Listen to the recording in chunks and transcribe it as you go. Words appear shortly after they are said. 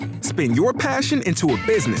spin your passion into a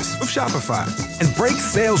business with Shopify and break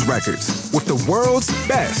sales records with the world's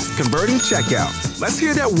best converting checkout. Let's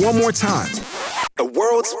hear that one more time. The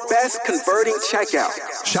world's best converting checkout.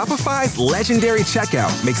 Shopify's legendary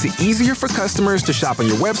checkout makes it easier for customers to shop on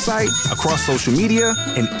your website, across social media,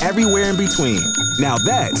 and everywhere in between. Now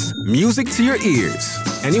that's music to your ears.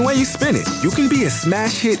 Any way you spin it, you can be a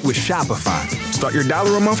smash hit with Shopify. Start your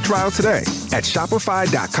 $1 a month trial today at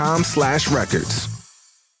shopify.com/records.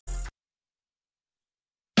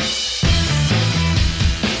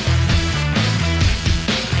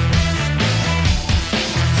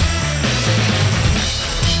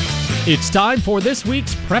 It's time for this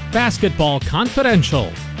week's Prep Basketball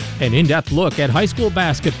Confidential, an in-depth look at high school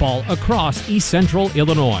basketball across East Central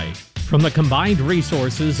Illinois. From the combined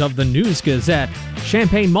resources of the News Gazette,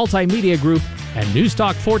 Champaign Multimedia Group, and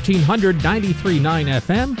Newstalk 1493.9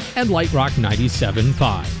 FM and Light Rock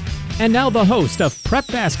 97.5. And now the host of Prep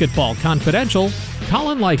Basketball Confidential,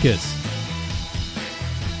 Colin Likas.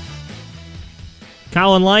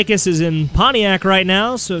 Colin Likas is in Pontiac right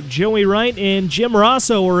now, so Joey Wright and Jim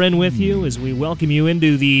Rosso are in with you as we welcome you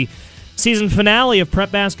into the season finale of Prep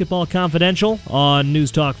Basketball Confidential on News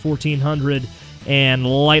Talk 1400 and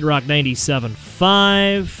Light Rock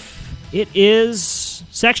 97.5. It is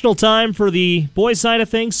sectional time for the boys' side of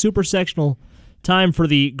things, super sectional time for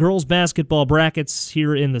the girls' basketball brackets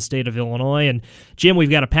here in the state of Illinois. And Jim, we've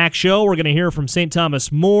got a packed show. We're going to hear from St.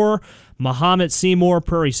 Thomas More, Mahomet Seymour,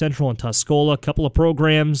 Prairie Central, and Tuscola. A couple of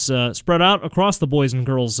programs spread out across the boys and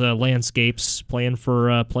girls landscapes, playing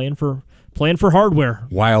for hardware.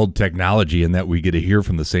 Wild technology in that we get to hear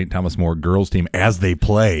from the St. Thomas More girls team as they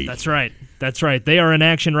play. That's right. They are in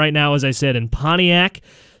action right now, as I said, in Pontiac.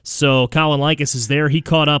 So Colin Likas is there. He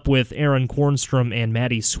caught up with Aaron Kornstrom and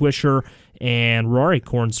Maddie Swisher and Rory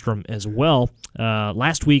Kornstrom as well.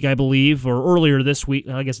 Last week, I believe, or earlier this week.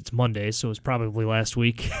 I guess it's Monday, so it was probably last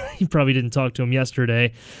week. He probably didn't talk to him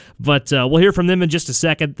yesterday. But we'll hear from them in just a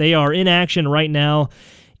second. They are in action right now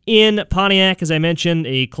in Pontiac, as I mentioned,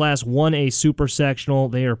 a Class 1A Super Sectional.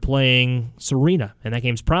 They are playing Serena, and that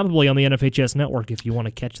game's probably on the NFHS Network if you want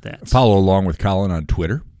to catch that. Follow along with Colin on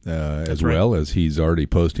Twitter as right. well, as he's already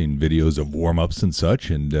posting videos of warm-ups and such.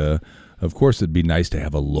 And, of course, it'd be nice to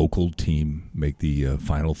have a local team make the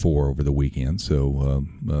Final Four over the weekend. So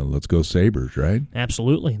let's go Sabres, right?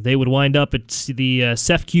 Absolutely. They would wind up at the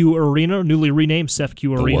CEFCU Arena, newly renamed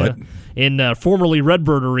CEFCU Arena, in formerly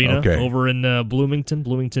Redbird Arena over in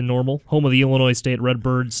Bloomington Normal, home of the Illinois State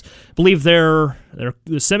Redbirds. I believe the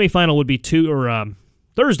semifinal would be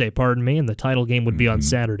Thursday, and the title game would be on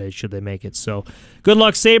Saturday should they make it. So good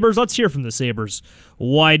luck, Sabres. Let's hear from the Sabres.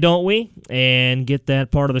 Why don't we? And get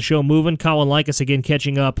that part of the show moving. Colin Likas again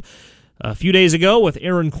catching up a few days ago with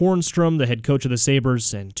Aaron Kornstrom, the head coach of the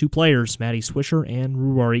Sabres, and two players, Maddie Swisher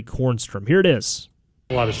and Rory Kornstrom. Here it is.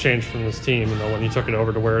 A lot has changed from this team, when you took it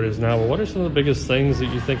over to where it is now. But what are some of the biggest things that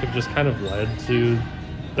you think have just kind of led to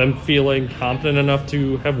them feeling confident enough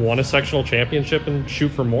to have won a sectional championship and shoot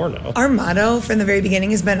for more now? Our motto from the very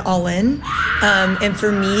beginning has been all in. And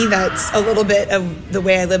for me, that's a little bit of the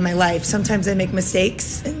way I live my life. Sometimes I make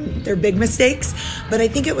mistakes, and they're big mistakes, but I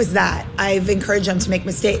think it was that. I've encouraged them to make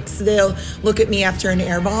mistakes. They'll look at me after an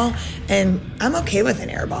air ball, and I'm okay with an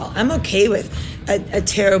air ball. I'm okay with a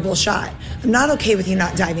terrible shot. I'm not okay with you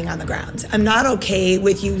not diving on the ground. I'm not okay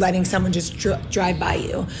with you letting someone just drive by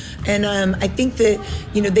you. And I think that,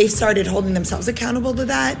 they've started holding themselves accountable to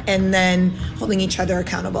that, and then holding each other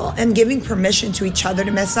accountable and giving permission to each other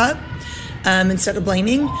to mess up instead of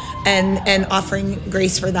blaming, and offering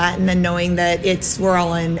grace for that, and then knowing that we're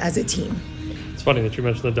all in as a team. It's funny that you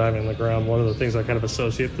mentioned the diving on the ground. One of the things I kind of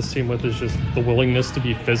associate this team with is just the willingness to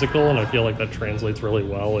be physical, and I feel like that translates really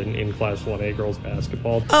well in Class 1A girls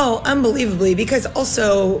basketball. Oh, unbelievably, because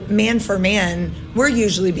also man for man, we're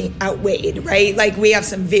usually being outweighed, right? Like we have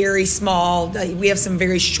some very small, we have some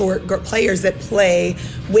very short players that play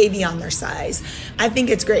way beyond their size. I think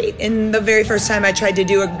it's great. And the very first time I tried to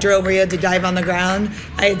do a drill where you had to dive on the ground,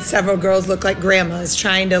 I had several girls look like grandmas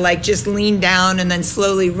trying to just lean down and then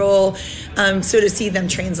slowly roll. So to see them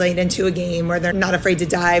translate into a game where they're not afraid to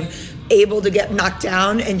dive, able to get knocked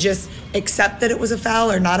down and just accept that it was a foul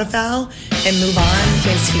or not a foul and move on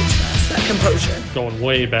is huge for us, that composure. Going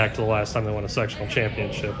way back to the last time they won a sectional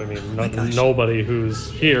championship. I mean, nobody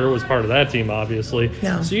who's here was part of that team, obviously.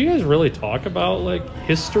 No. So you guys really talk about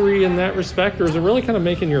history in that respect, or is it really kind of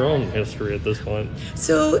making your own history at this point?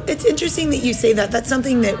 So it's interesting that you say that. That's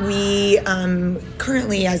something that we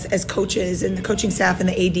currently as coaches and the coaching staff and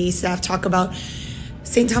the AD staff talk about.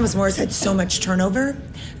 St. Thomas More has had so much turnover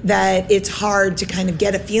that it's hard to kind of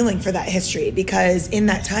get a feeling for that history, because in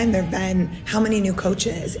that time there have been how many new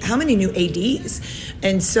coaches, how many new ADs.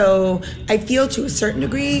 And so I feel to a certain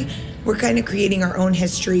degree we're kind of creating our own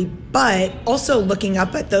history, but also looking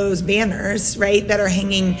up at those banners, right, that are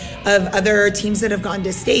hanging of other teams that have gone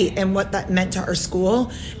to state and what that meant to our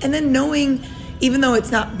school. And then knowing, even though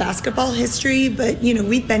it's not basketball history, but, you know,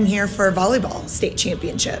 we've been here for volleyball state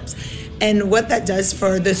championships. And what that does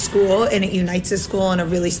for the school, and it unites the school in a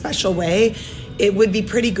really special way, it would be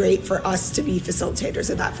pretty great for us to be facilitators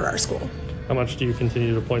of that for our school. How much do you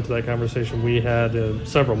continue to point to that conversation we had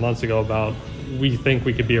several months ago about we think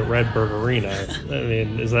we could be at Redbird Arena? I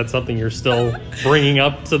mean, is that something you're still bringing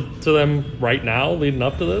up to them right now, leading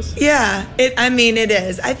up to this? Yeah, it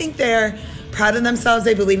is. I think they're proud of themselves,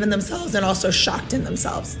 they believe in themselves, and also shocked in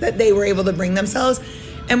themselves that they were able to bring themselves.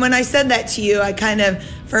 And when I said that to you, I kind of,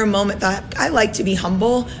 for a moment, thought, I like to be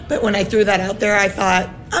humble. But when I threw that out there, I thought,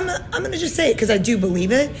 I'm going to just say it because I do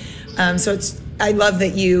believe it. I love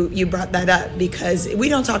that you brought that up, because we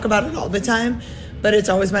don't talk about it all the time, but it's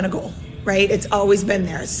always been a goal, right? It's always been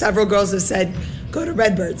there. Several girls have said, go to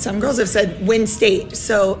Redbird. Some girls have said, win state.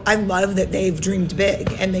 So I love that they've dreamed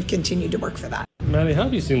big and they've continued to work for that. Maddie, how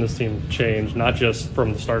have you seen this team change, not just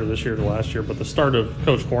from the start of this year to last year, but the start of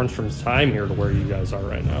Coach Kornstrom's time here to where you guys are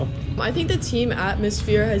right now? I think the team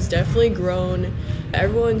atmosphere has definitely grown.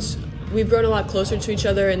 We've grown a lot closer to each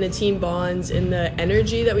other, and the team bonds and the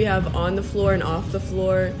energy that we have on the floor and off the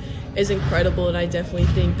floor is incredible, and I definitely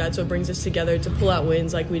think that's what brings us together to pull out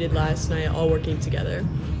wins like we did last night, all working together.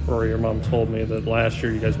 Rory, your mom told me that last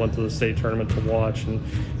year you guys went to the state tournament to watch and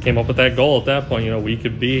came up with that goal at that point, we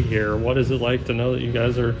could be here. What is it like to know that you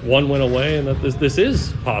guys are one win away and that this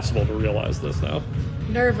is possible to realize this now?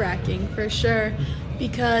 Nerve-wracking, for sure,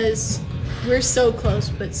 because we're so close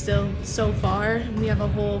but still so far. We have a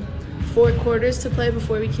whole 4 quarters to play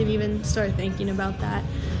before we can even start thinking about that.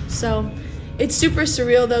 So it's super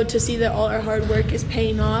surreal, though, to see that all our hard work is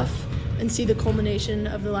paying off and see the culmination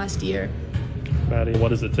of the last year. Maddie, what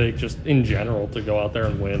does it take just in general to go out there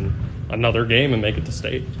and win another game and make it to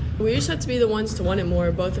state? We just have to be the ones to want it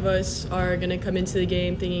more. Both of us are going to come into the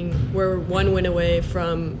game thinking we're 1 win away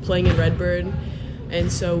from playing in Redbird.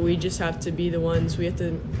 And so we just have to be the ones. We have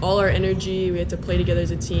to, all our energy, we have to play together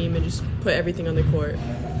as a team and just put everything on the court.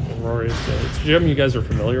 Rory, it's a gym you guys are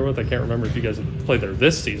familiar with. I can't remember if you guys have played there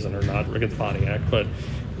this season or not against Pontiac, but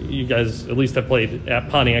you guys at least have played at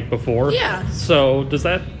Pontiac before. Yeah. So does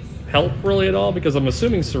that help really at all? Because I'm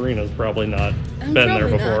assuming Serena's probably not been there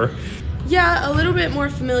before. Not. Yeah, a little bit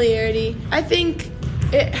more familiarity. I think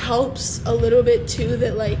it helps a little bit too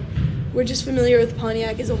that we're just familiar with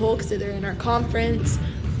Pontiac as a whole because they're in our conference.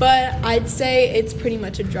 But I'd say it's pretty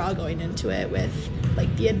much a draw going into it with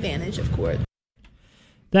the advantage of court.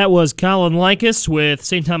 That was Colin Likas with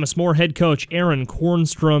St. Thomas More head coach Aaron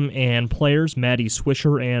Kornstrom and players Maddie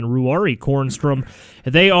Swisher and Ruari Kornstrom.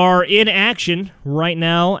 They are in action right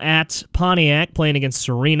now at Pontiac playing against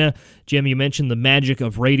Serena. Jim, you mentioned the magic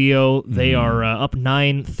of radio. They are up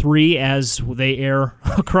 9-3 as they air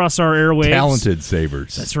across our airwaves. Talented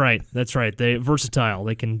Sabres. That's right. They're versatile.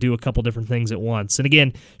 They can do a couple different things at once. And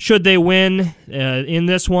again, should they win in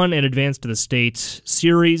this one and advance to the state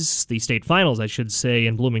series, the state finals, I should say,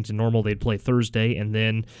 in Bloomington Normal, they'd play Thursday. And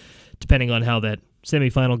then, depending on how that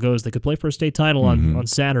semifinal goes, they could play for a state title on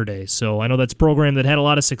Saturday. So I know that's a program that had a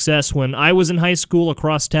lot of success when I was in high school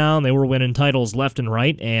across town. They were winning titles left and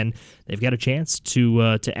right, and they've got a chance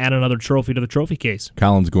to add another trophy to the trophy case.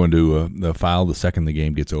 Colin's going to file the second the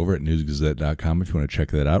game gets over at newsgazette.com if you want to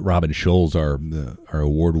check that out. Robin Scholes, our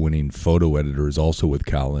award-winning photo editor, is also with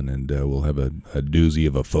Colin, and we'll have a doozy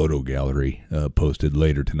of a photo gallery posted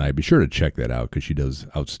later tonight. Be sure to check that out because she does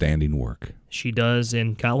outstanding work. She does,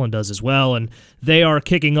 and Colin does as well, and they are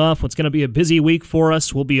kicking off what's going to be a busy week for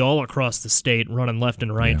us. We'll be all across the state running left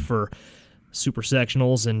and right for super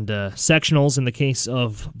sectionals and sectionals in the case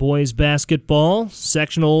of boys basketball.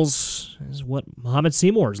 Sectionals is what Mohammed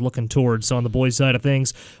Seymour is looking towards on the boys side of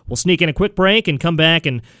things. We'll sneak in a quick break and come back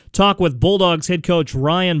and talk with Bulldogs head coach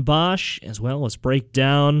Ryan Bosch, as well as break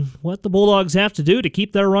down what the Bulldogs have to do to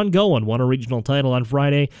keep their run going. Won a regional title on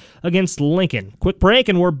Friday against Lincoln. Quick break,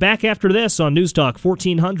 and we're back after this on News Talk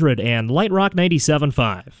 1400 and Light Rock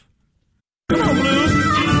 97.5. Come on, Blues!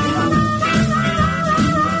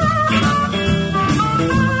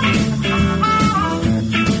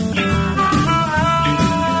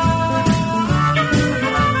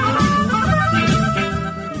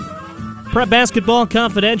 Prep Basketball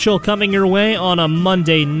Confidential coming your way on a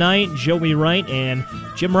Monday night. Joey Wright and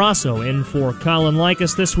Jim Rosso in for Colin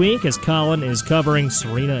Likas this week as Colin is covering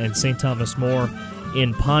Serena and St. Thomas More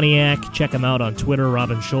in Pontiac. Check him out on Twitter.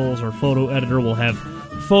 Robin Scholes, our photo editor, will have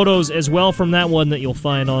photos as well from that one that you'll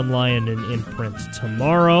find online and in print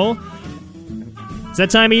tomorrow. It's that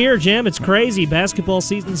time of year, Jim. It's crazy. Basketball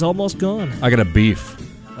season's almost gone. I got a beef.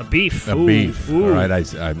 A beef. A beef. Ooh. All right, I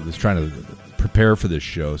was trying to prepare for this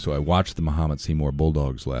show, so I watched the Muhammad Seymour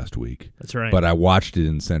Bulldogs last week. That's right. But I watched it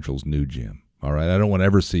in Central's new gym. All right, I don't want to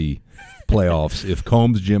ever see playoffs if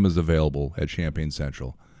Combs Gym is available at Champaign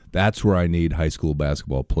Central. That's where I need high school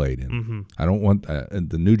basketball played in. Mm-hmm. I don't want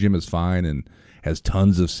the new gym is fine and has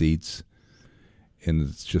tons of seats, and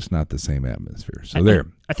it's just not the same atmosphere. So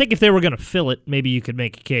I think if they were going to fill it, maybe you could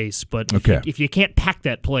make a case. But if you can't pack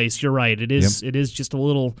that place, you're right. It is just a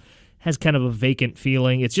little, has kind of a vacant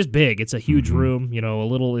feeling. It's just big. It's a huge room. A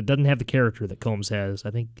little. It doesn't have the character that Combs has.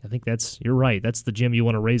 I think you're right. That's the gym you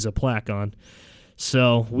want to raise a plaque on.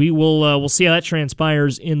 So we'll see how that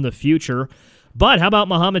transpires in the future. But how about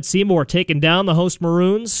Muhammad Seymour taking down the host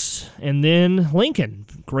Maroons and then Lincoln?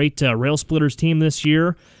 Great Rail Splitters team this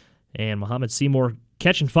year. And Muhammad Seymour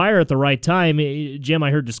catching fire at the right time. Jim,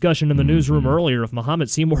 I heard discussion in the newsroom earlier. If Muhammad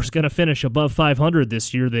Seymour's going to finish above 500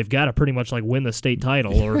 this year, they've got to pretty much win the state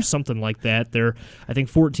title or something like that. They're, I think,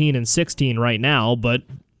 14-16 right now, but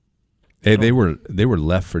hey, they were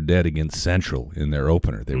left for dead against Central in their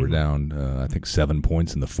opener. They were down, I think, 7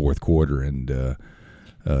 points in the fourth quarter, and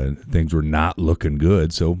things were not looking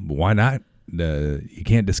good. So why not? You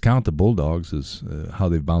can't discount the Bulldogs as how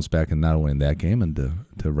they've bounced back and not only in that game and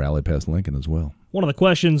to rally past Lincoln as well. One of the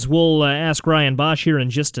questions we'll ask Ryan Bosch here in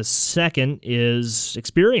just a second is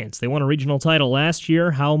experience. They won a regional title last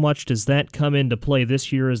year. How much does that come into play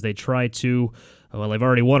this year as they try to, they've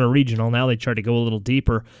already won a regional. Now they try to go a little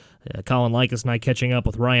deeper. Colin Likas and I catching up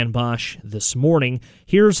with Ryan Bosch this morning.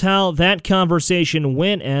 Here's how that conversation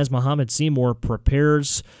went as Muhammad Seymour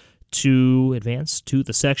prepares to advance to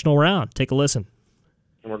the sectional round. Take a listen.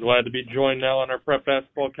 And we're glad to be joined now on our Prep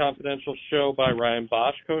Basketball Confidential show by Ryan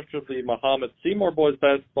Bosch, coach of the Muhammad Seymour boys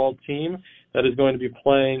basketball team that is going to be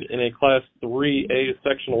playing in a Class 3A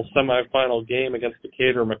sectional semifinal game against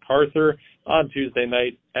Decatur MacArthur on Tuesday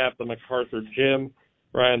night at the MacArthur Gym.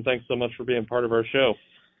 Ryan, thanks so much for being part of our show.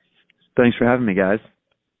 Thanks for having me, guys.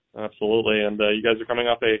 Absolutely, and you guys are coming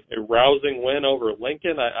off a rousing win over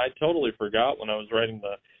Lincoln. I totally forgot when I was writing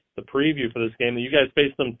the preview for this game that you guys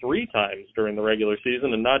faced them 3 times during the regular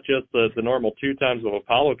season and not just the normal 2 times of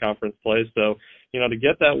Apollo Conference play. So, to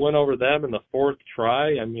get that win over them in the 4th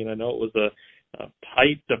try, I know it was a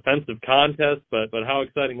tight defensive contest, but how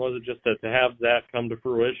exciting was it just to have that come to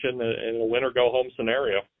fruition in a win-or-go-home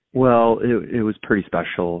scenario? Well, it was pretty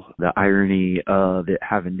special. The irony of it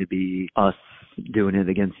having to be us doing it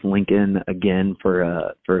against Lincoln again for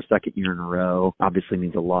a second year in a row obviously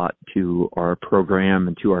means a lot to our program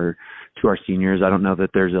and to our seniors. I don't know that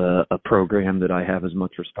there's a program that I have as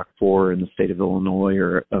much respect for in the state of Illinois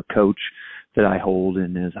or a coach that I hold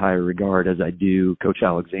in as high a regard as I do Coach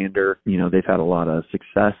Alexander. They've had a lot of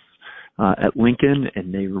success at Lincoln,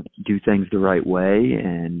 and they do things the right way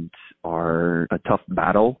and are a tough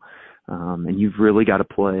battle. And you've really got to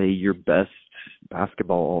play your best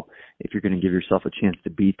basketball if you're going to give yourself a chance to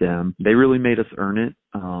beat them. They really made us earn it,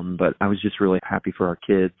 but I was just really happy for our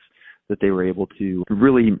kids that they were able to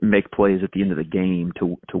really make plays at the end of the game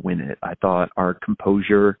to win it. I thought our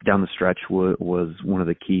composure down the stretch was one of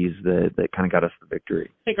the keys that kind of got us the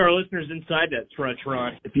victory. Take our listeners inside that stretch,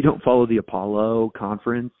 Ron. If you don't follow the Apollo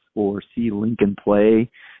Conference or see Lincoln play,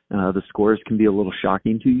 the scores can be a little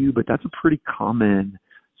shocking to you, but that's a pretty common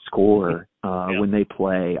score when they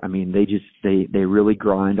play. They really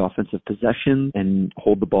grind offensive possession and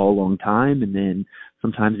hold the ball a long time, and then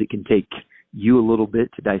sometimes it can take you a little bit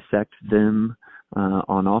to dissect them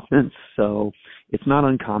on offense. So it's not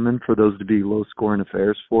uncommon for those to be low-scoring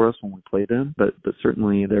affairs for us when we play them, but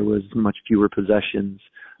certainly there was much fewer possessions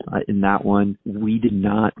in that one. We did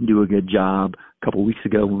not do a good job a couple weeks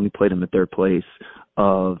ago when we played them at their place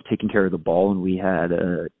of taking care of the ball, and we had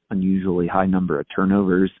an unusually high number of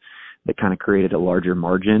turnovers that kind of created a larger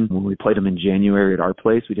margin. When we played them in January at our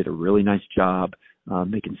place, we did a really nice job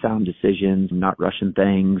making sound decisions, not rushing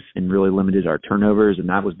things, and really limited our turnovers. And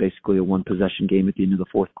that was basically a 1-possession game at the end of the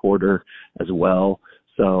 4th quarter as well.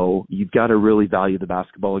 So you've got to really value the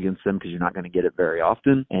basketball against them because you're not going to get it very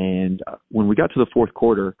often. And when we got to the 4th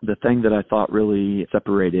quarter, the thing that I thought really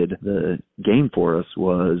separated the game for us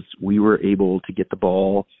was we were able to get the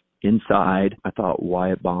ball inside. I thought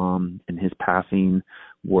Wyatt Baum and his passing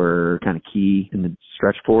were kind of key in the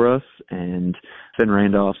stretch for us. And Finn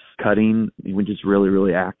Randolph's cutting, he was just really,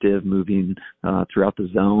 really active, moving throughout the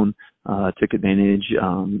zone, took advantage.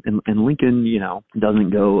 And Lincoln,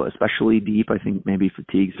 doesn't go especially deep. I think maybe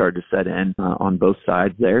fatigue started to set in on both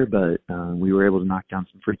sides there, but we were able to knock down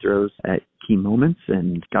some free throws at key moments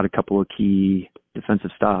and got a couple of key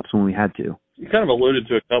defensive stops when we had to. You kind of alluded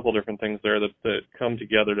to a couple different things there that come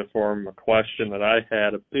together to form a question that I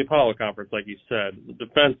had. The Apollo Conference, like you said,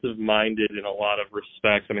 defensive-minded in a lot of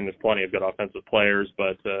respects. I mean, there's plenty of good offensive players,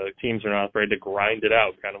 but teams are not afraid to grind it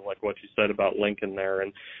out, kind of like what you said about Lincoln there.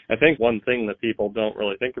 And I think one thing that people don't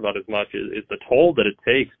really think about as much is the toll that it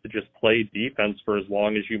takes to just play defense for as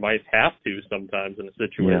long as you might have to sometimes in a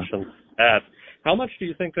situation like that. How much do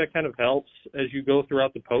you think that kind of helps as you go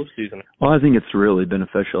throughout the postseason? Well, I think it's really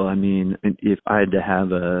beneficial. I mean, if I had to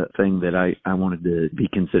have a thing that I wanted to be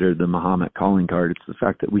considered the Muhammad calling card, it's the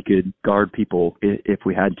fact that we could guard people if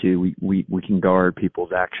we had to. We can guard people's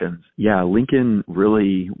actions. Yeah, Lincoln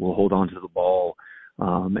really will hold on to the ball.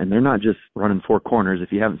 And they're not just running four corners.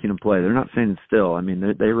 If you haven't seen them play, they're not standing still. I mean,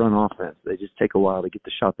 they run offense. They just take a while to get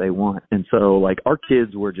the shot they want. And so, our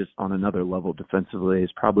kids were just on another level defensively.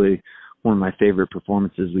 It's probably one of my favorite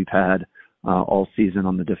performances we've had all season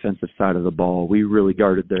on the defensive side of the ball. We really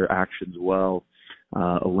guarded their actions well,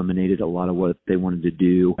 eliminated a lot of what they wanted to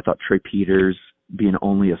do. I thought Trey Peters, being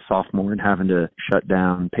only a sophomore and having to shut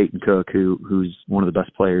down Peyton Cook, who's one of the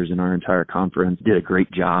best players in our entire conference, did a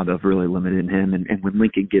great job of really limiting him. And when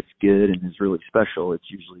Lincoln gets good and is really special,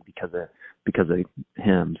 it's usually because of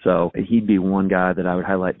him. So he'd be one guy that I would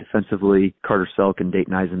highlight defensively. Carter Selk and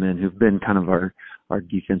Dayton Eisenman, who've been kind of our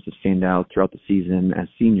defensive standout throughout the season as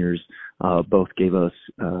seniors, both gave us,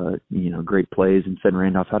 great plays. And Finn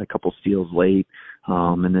Randolph had a couple steals late.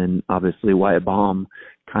 And then obviously Wyatt Baum,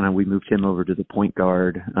 we moved him over to the point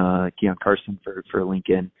guard, Keon Carson for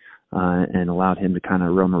Lincoln, and allowed him to kind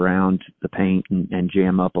of roam around the paint and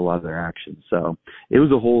jam up a lot of their actions. So it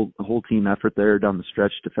was a whole team effort there down the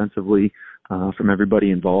stretch defensively, from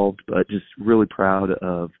everybody involved, but just really proud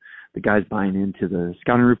of the guys buying into the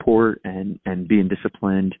scouting report and being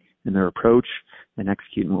disciplined in their approach and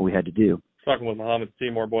executing what we had to do. Talking with Muhammad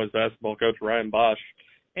Seymour boys basketball coach Ryan Bosch.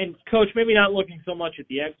 And, Coach, maybe not looking so much at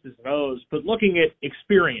the X's and O's, but looking at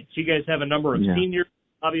experience. You guys have a number of seniors,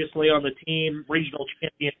 obviously, on the team, regional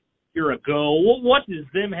champion a year ago. What does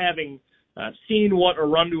them having seen what a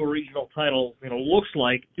run to a regional title looks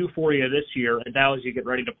like do for you this year, and now as you get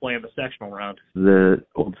ready to play in the sectional round? The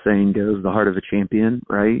old saying goes, the heart of a champion,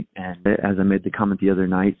 right? And as I made the comment the other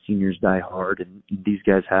night, seniors die hard, and these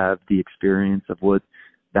guys have the experience of what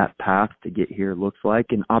that path to get here looks like.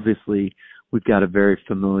 And obviously, we've got a very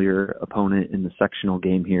familiar opponent in the sectional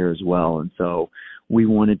game here as well. And so we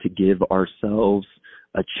wanted to give ourselves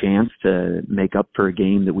a chance to make up for a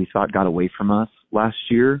game that we thought got away from us last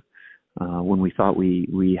year, when we thought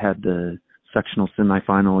we had the sectional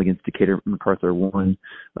semifinal against Decatur MacArthur won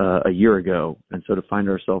a year ago. And so to find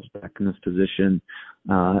ourselves back in this position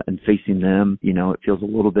and facing them, it feels a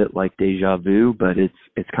little bit like deja vu, but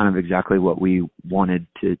it's kind of exactly what we wanted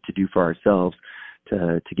to do for ourselves,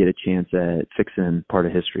 to get a chance at fixing part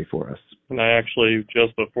of history for us. And I actually,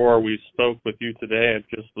 just before we spoke with you today,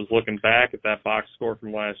 I just was looking back at that box score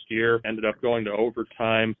from last year, ended up going to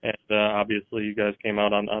overtime, and obviously you guys came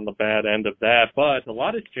out on the bad end of that. But a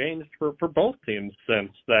lot has changed for both teams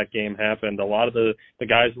since that game happened. A lot of the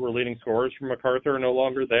guys who were leading scorers for MacArthur are no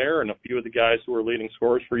longer there, and a few of the guys who were leading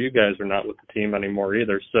scorers for you guys are not with the team anymore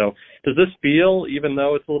either. So does this feel, even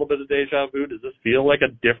though it's a little bit of deja vu, does this feel like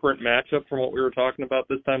a different matchup from what we were talking about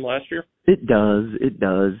this time last year? It does.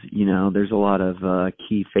 There's a lot of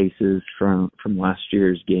key faces from last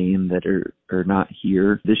year's game that are not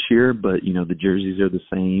here this year, but the jerseys are the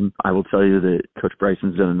same. I will tell you that Coach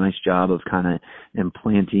Bryson's done a nice job of kind of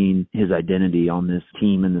implanting his identity on this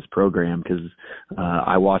team and this program, because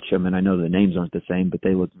I watch them and I know the names aren't the same, but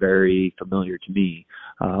they look very familiar to me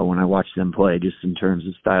when I watch them play, just in terms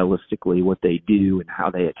of stylistically what they do and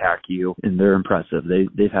how they attack you, and they're impressive.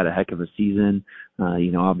 They've had a heck of a season.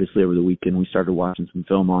 Obviously over the weekend we started watching some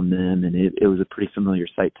film on them, and it was a pretty familiar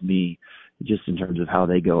sight to me, just in terms of how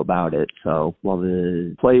they go about it. So while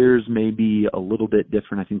the players may be a little bit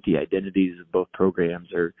different, I think the identities of both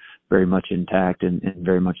programs are very much intact and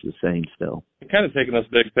very much the same still. Kind of taking this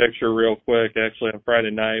big picture real quick, actually, on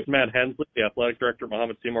Friday night, Matt Hensley, the athletic director of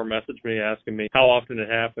Muhammad Seymour, messaged me asking me how often it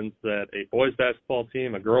happens that a boys basketball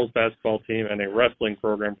team, a girls basketball team, and a wrestling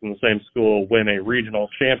program from the same school win a regional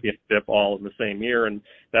championship all in the same year. And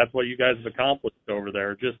that's what you guys have accomplished over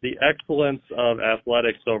there. Just the excellence of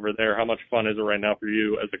athletics over there, how much fun is it right now for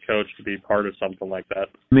you as a coach to be part of something like that?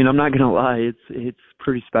 I mean, I'm not going to lie. It's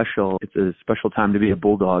pretty special. It's a special time to be a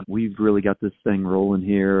Bulldog. We've really got this thing rolling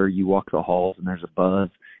here. You walk the halls and there's a buzz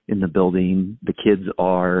in the building. The kids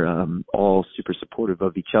are all super supportive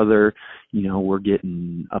of each other. You know, we're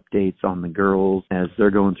getting updates on the girls as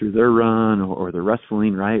they're going through their run or the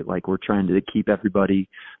wrestling, right? Like, we're trying to keep everybody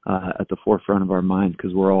at the forefront of our minds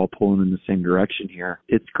because we're all pulling in the same direction here.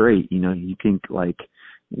 It's great. You know, you think, like,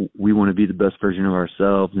 we want to be the best version of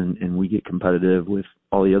ourselves, and we get competitive with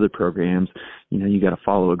all the other programs. You know, you got to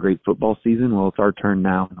follow a great football season. Well, it's our turn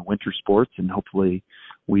now in the winter sports, and hopefully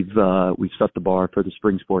we've set the bar for the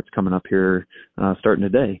spring sports coming up here starting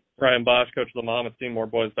today. Ryan Bosch, coach of the Mahomet Seymour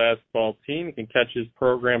boys basketball team. You can catch his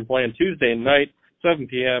program playing Tuesday night, 7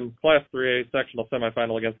 p.m., Class 3A sectional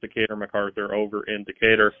semifinal against Decatur MacArthur over in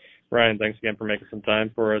Decatur. Ryan, thanks again for making some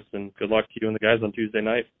time for us, and good luck to you and the guys on Tuesday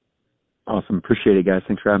night. Awesome. Appreciate it, guys.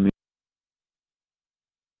 Thanks for having me.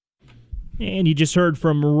 And you just heard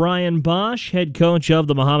from Ryan Bosch, head coach of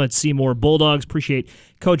the Mahomet Seymour Bulldogs. Appreciate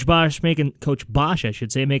Coach Bosch making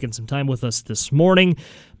some time with us this morning.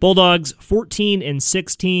 Bulldogs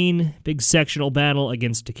 14-16, big sectional battle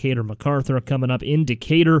against Decatur MacArthur coming up in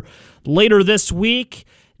Decatur later this week.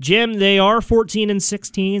 Jim, they are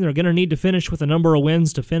 14-16. They're going to need to finish with a number of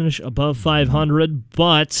wins to finish above 500,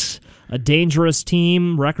 but a dangerous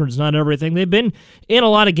team. Record's not everything. They've been in a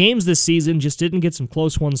lot of games this season, just didn't get some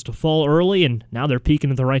close ones to fall early, and now they're peaking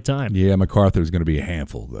at the right time. Yeah, MacArthur's going to be a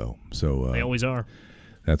handful, though. So they always are.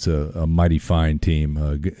 That's a mighty fine team.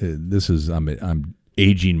 I'm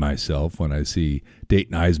aging myself when I see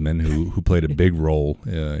Dayton Eisman, who played a big role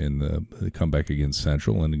in the comeback against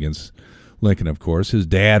Central and against Lincoln, of course. His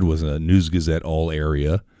dad was a News-Gazette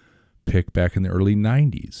All-Area pick back in the early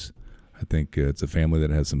 90s. I think it's a family that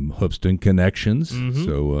has some Hoopston connections,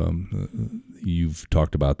 so you've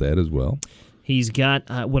talked about that as well. He's got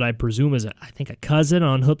what I presume is, a cousin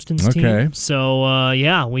on Hoopston's team.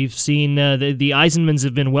 So, we've seen the Eisenmans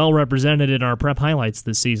have been well represented in our prep highlights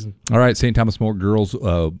this season. All right, St. Thomas More girls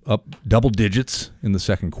up double digits in the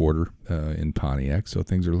second quarter in Pontiac, so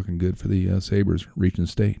things are looking good for the Sabres reaching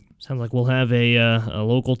state. Sounds like we'll have a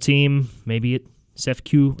local team, maybe at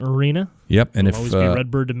CEFQ Arena. Yep, and It'll always be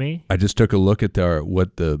Redbird to me. I just took a look at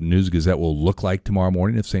what the News-Gazette will look like tomorrow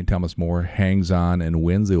morning. If St. Thomas More hangs on and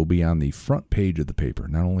wins, they will be on the front page of the paper,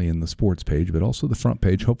 not only in the sports page, but also the front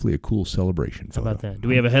page. Hopefully a cool celebration photo. How about that? Do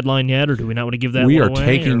we have a headline yet, or do we not want to give that We one are away,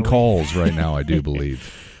 taking calls right now, I do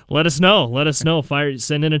believe. Let us know.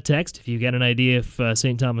 Send in a text if you got an idea if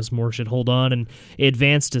St. Thomas More should hold on and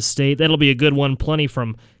advance to state. That'll be a good one. Plenty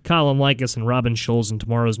from Colin Likas and Robin Scholes in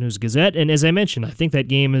tomorrow's News-Gazette. And as I mentioned, I think that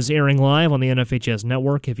game is airing live on the NFHS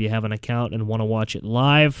network if you have an account and want to watch it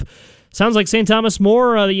live. Sounds like St. Thomas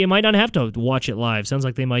More, you might not have to watch it live. Sounds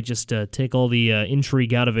like they might just take all the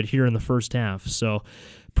intrigue out of it here in the first half. So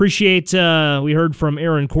appreciate, we heard from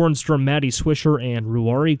Aaron Kornstrom, Maddie Swisher, and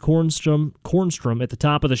Ruari Kornstrom at the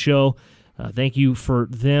top of the show. Thank you I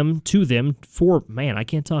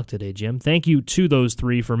can't talk today, Jim. Thank you to those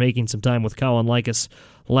three for making some time with Colin Likas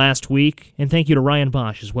last week. And thank you to Ryan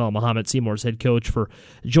Bosch as well, Mahomet Seymour's head coach, for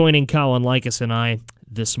joining Colin Likas and I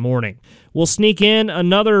this morning. We'll sneak in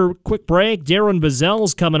another quick break. Darren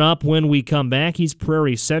Bazell's coming up when we come back. He's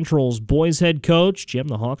Prairie Central's boys head coach. Jim,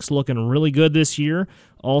 the Hawks looking really good this year,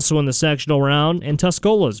 also in the sectional round. And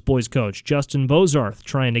Tuscola's boys coach, Justin Bozarth,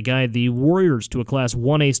 trying to guide the Warriors to a Class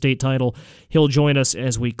 1A state title. He'll join us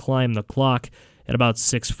as we climb the clock at about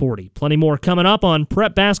 6:40. Plenty more coming up on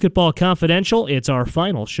Prep Basketball Confidential. It's our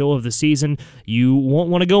final show of the season. You won't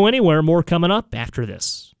want to go anywhere. More coming up after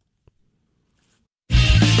this.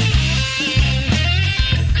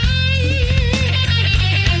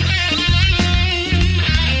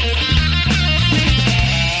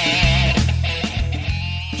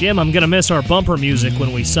 Jim, I'm going to miss our bumper music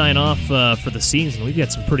when we sign off for the season. We've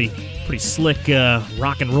got some pretty slick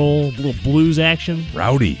rock and roll, little blues action.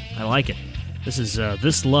 Rowdy. I like it. This is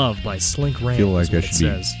This Love by Slink Ram. I feel like I should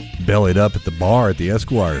be bellied up at the bar at the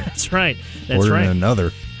Esquire. That's right. Ordering another.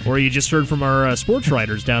 Or you just heard from our sports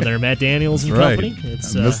writers down there, Matt Daniels and company.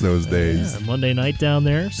 It's, I miss those days. Monday night down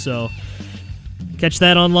there. So catch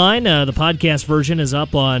that online. The podcast version is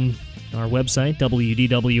up on our website,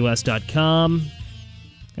 WDWS.com.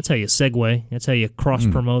 That's how you segue. That's how you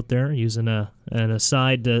cross-promote there, using an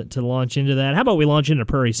aside to launch into that. How about we launch into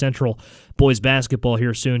Prairie Central boys basketball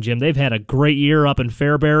here soon, Jim? They've had a great year up in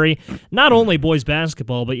Fairbury. Not only boys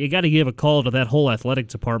basketball, but you got to give a call to that whole athletic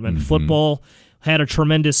department. Football, had a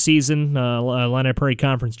tremendous season. Illini Prairie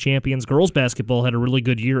Conference champions. Girls basketball had a really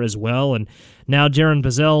good year as well. And now Darren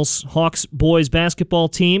Bazell's Hawks boys basketball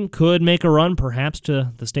team could make a run perhaps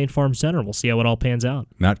to the State Farm Center. We'll see how it all pans out.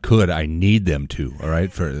 Not could. I need them to, all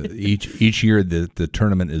right? For each year the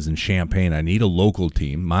tournament is in Champaign. I need a local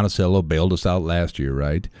team. Monticello bailed us out last year,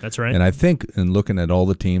 right? That's right. And I think in looking at all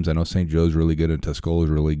the teams, I know St. Joe's really good and Tuscola's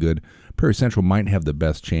really good. Prairie Central might have the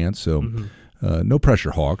best chance, so no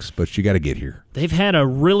pressure, Hawks, but you got to get here. They've had a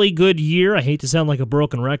really good year. I hate to sound like a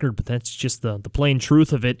broken record, but that's just the plain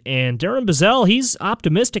truth of it. And Darren Bazell, he's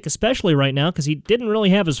optimistic, especially right now, because he didn't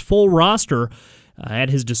really have his full roster at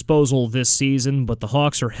his disposal this season, but the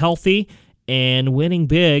Hawks are healthy and winning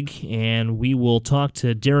big, and we will talk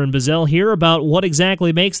to Darren Bazell here about what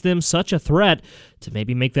exactly makes them such a threat to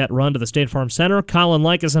maybe make that run to the State Farm Center. Colin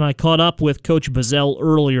Likas and I caught up with Coach Bazell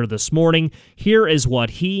earlier this morning. Here is what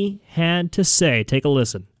he had to say. Take a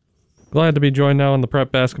listen. Glad to be joined now on the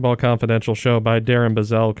Prep Basketball Confidential show by Darren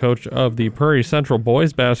Bazell, coach of the Prairie Central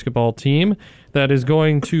boys basketball team that is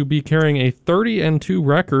going to be carrying a 30-2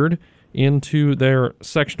 record into their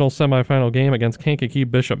sectional semifinal game against Kankakee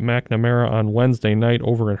Bishop McNamara on Wednesday night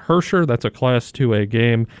over in Herscher. That's a Class 2A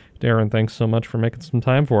game. Darren, thanks so much for making some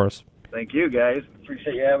time for us. Thank you, guys.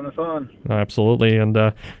 Appreciate you having us on. Absolutely. And,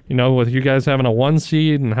 with you guys having a 1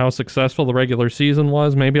 seed and how successful the regular season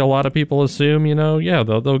was, maybe a lot of people assume,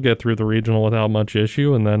 they'll get through the regional without much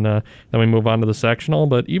issue, and then we move on to the sectional.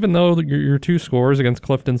 But even though your 2 scores against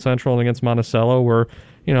Clifton Central and against Monticello were,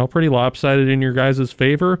 pretty lopsided in your guys'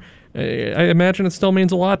 favor, I imagine it still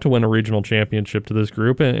means a lot to win a regional championship to this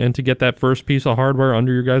group and to get that first piece of hardware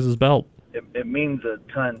under your guys' belt. It means a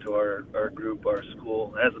ton to our group, our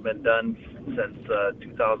school. It hasn't been done since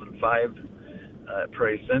 2005 at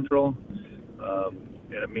Prairie Central. And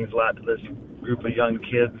it means a lot to this group of young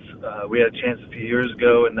kids. We had a chance a few years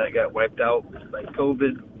ago, and that got wiped out by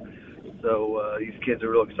COVID. So these kids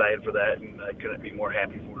are real excited for that, and I couldn't be more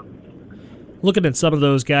happy for them. Looking at some of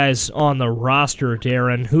those guys on the roster,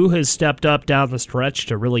 Darren, who has stepped up down the stretch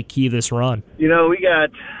to really key this run? We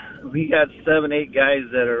got 7-8 guys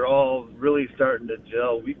that are all really starting to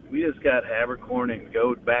gel. We just got Habercorn and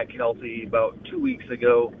Goat back healthy about 2 weeks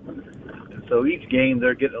ago, and so each game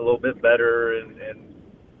they're getting a little bit better,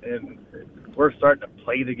 and we're starting to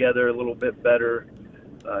play together a little bit better,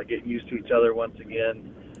 getting used to each other once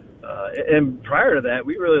again. And prior to that,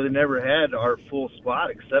 we really never had our full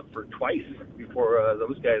squad except for twice before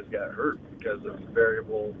those guys got hurt because of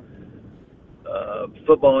variable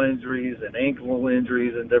football injuries and ankle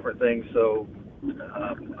injuries and different things. So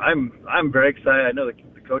I'm very excited. I know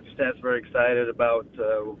the coaching staff's very excited about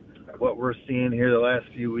what we're seeing here the last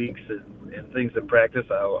few weeks and things in practice,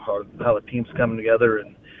 how the team's coming together,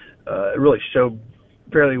 and it really showed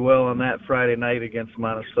fairly well on that Friday night against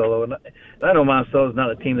Monticello. And I know Monticello's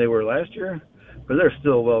not the team they were last year, but they're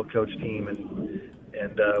still a well-coached team,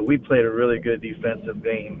 and we played a really good defensive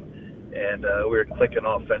game, and we were clicking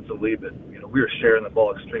offensively, but we were sharing the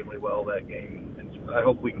ball extremely well that game. And I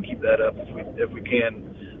hope we can keep that up. If we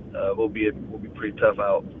can, we'll be pretty tough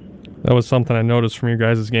out. That was something I noticed from your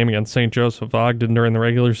guys' game against St. Joseph Ogden during the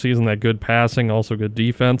regular season, that good passing, also good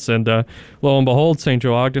defense. And lo and behold, St.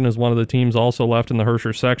 Joe Ogden is one of the teams also left in the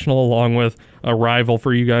Herscher sectional, along with a rival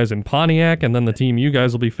for you guys in Pontiac, and then the team you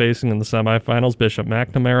guys will be facing in the semifinals, Bishop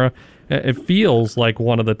McNamara. It feels like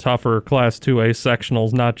one of the tougher Class 2A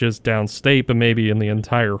sectionals, not just downstate, but maybe in the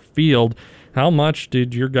entire field. How much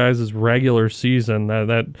did your guys' regular season,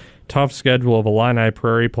 that tough schedule of Illini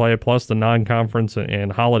Prairie play, plus the non-conference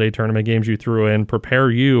and holiday tournament games you threw in,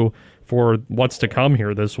 prepare you for what's to come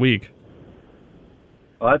here this week?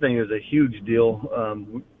 Well, I think it was a huge deal.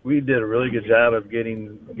 We did a really good job of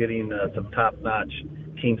getting some top-notch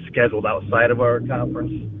teams scheduled outside of our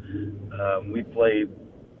conference. We played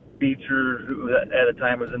Beecher, who at a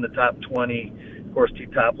time was in the top 20. Of course,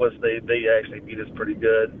 T-Topless, they actually beat us pretty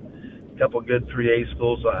good. A couple good 3A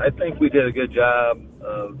schools. So I think we did a good job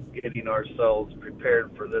of getting ourselves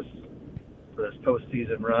prepared for this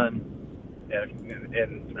postseason run.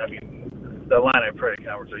 And I mean, the Illini Prairie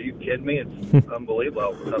Conference, are you kidding me? It's unbelievable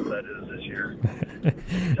how tough that is this year.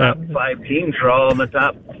 Top 5 teams are all in the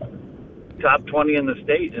top 20 in the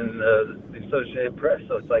state in the Associated Press.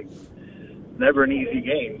 So it's like never an easy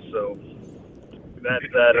game. So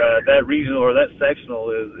that regional or that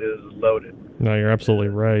sectional is loaded. No, you're absolutely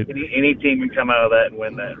right. Any team can come out of that and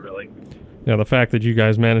win that, really. Yeah, the fact that you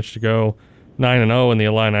guys managed to go 9-0 in the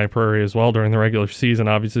Illini Prairie as well during the regular season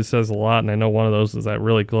obviously says a lot, and I know one of those is that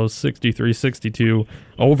really close 63-62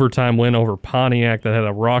 overtime win over Pontiac that had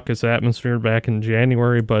a raucous atmosphere back in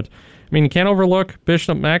January. But, I mean, you can't overlook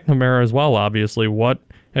Bishop McNamara as well, obviously. What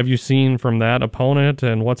have you seen from that opponent,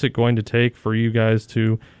 and what's it going to take for you guys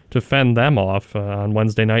to fend them off on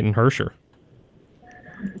Wednesday night in Herscher?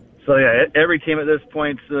 So, yeah, every team at this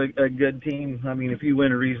point's a good team. I mean, if you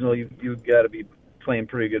win a regional, you've got to be playing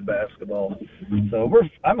pretty good basketball. So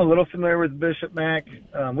I'm a little familiar with Bishop Mac.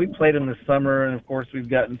 We played them this summer, and, of course, we've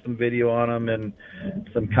gotten some video on them and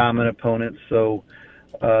some common opponents. So,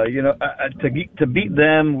 to beat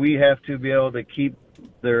them, we have to be able to keep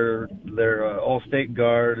their all-state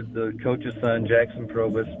guard, the coach's son, Jackson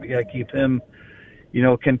Probus. We got to keep him,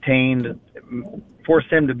 contained, force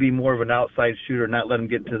him to be more of an outside shooter, not let him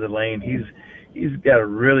get to the lane. He's got a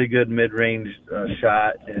really good mid-range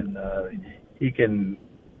shot, and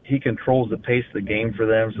he controls the pace of the game for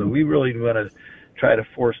them. So we really want to try to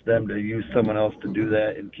force them to use someone else to do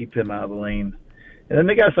that and keep him out of the lane. And then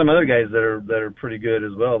they got some other guys that are pretty good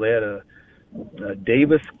as well. They had a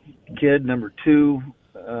Davis kid, number 2,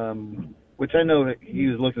 which I know he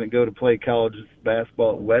was looking to go to play college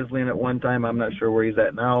basketball at Wesleyan at one time. I'm not sure where he's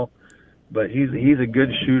at now, but he's a good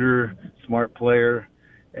shooter, smart player,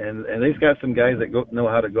 and they've got some guys that know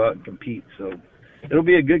how to go out and compete. So it'll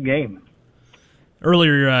be a good game.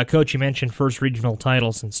 Earlier, Coach, you mentioned first regional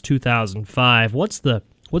title since 2005. What's the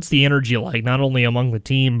energy like, not only among the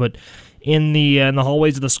team, but in the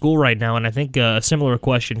hallways of the school right now? And I think a similar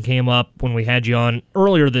question came up when we had you on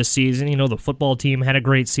earlier this season. The football team had a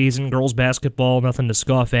great season. Girls basketball, nothing to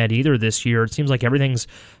scoff at either this year. It seems like everything's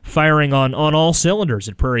firing on all cylinders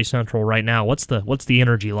at Prairie Central right now. What's the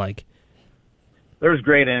energy like? There's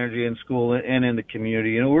great energy in school and in the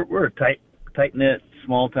community. We're a tight-knit,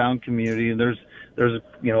 small-town community, and there's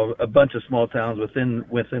a bunch of small towns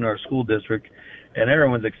within our school district, and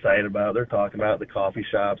everyone's excited about it. They're talking about the coffee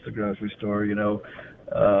shops, the grocery store.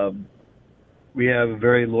 We have a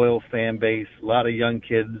very loyal fan base, a lot of young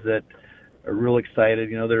kids that are real excited.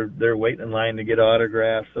 They're waiting in line to get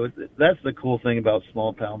autographs. So that's the cool thing about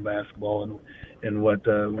small town basketball, and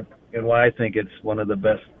why I think it's one of the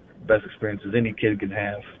best experiences any kid can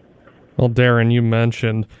have. Well, Darren, you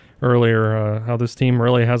mentioned earlier how this team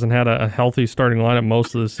really hasn't had a healthy starting lineup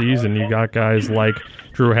most of the season. You got guys like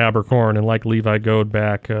Drew Habercorn and like Levi Goad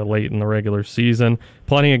back late in the regular season.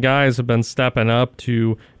 Plenty of guys have been stepping up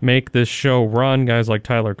to make this show run, guys like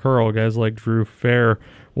Tyler Curl, guys like Drew Fair.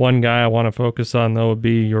 One guy I want to focus on, though, would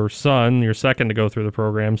be your son, your second to go through the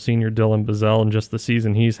program, senior Dylan Bazell, and just the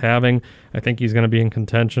season he's having. I think he's going to be in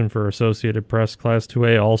contention for Associated Press Class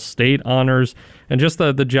 2A All-State honors. And just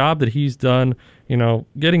the job that he's done,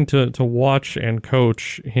 getting to watch and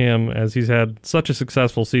coach him as he's had such a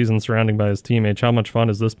successful season surrounding by his teammates. How much fun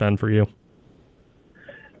has this been for you?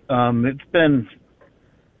 It's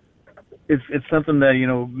something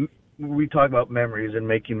that, we talk about memories and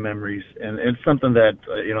making memories, and it's something that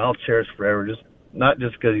I'll cherish forever. Not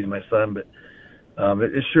just because he's my son, but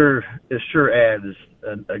it sure adds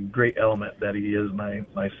a great element that he is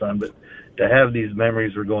my son. But to have these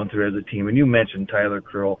memories we're going through as a team, and you mentioned Tyler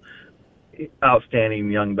Curl, outstanding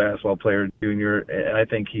young basketball player, junior, and I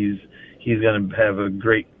think he's going to have a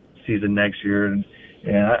great season next year, and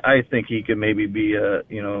I think he could maybe be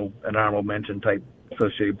an honorable mention type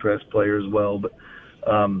Associated Press player as well. But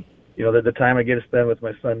the time I get to spend with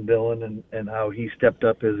my son Dylan and how he stepped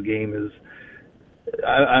up his game is,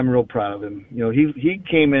 I'm real proud of him. He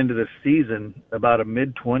came into the season about a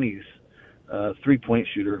mid-20s 3-point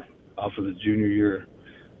shooter off of his junior year.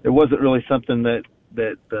 It wasn't really something that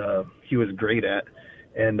he was great at,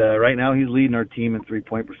 and right now he's leading our team in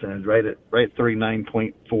 3-point percentage, right at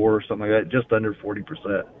 39.4 or something like that, just under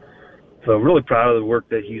 40%. So really proud of the work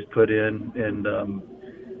that he's put in, and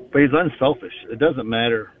but he's unselfish. It doesn't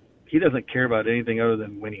matter. He doesn't care about anything other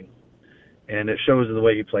than winning, and it shows in the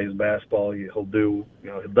way he plays basketball. He'll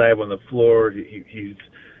dive on the floor. He's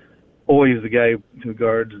always the guy who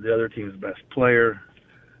guards the other team's best player.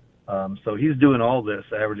 So he's doing all this,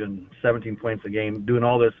 averaging 17 points a game, doing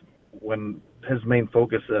all this when his main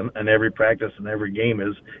focus in every practice and every game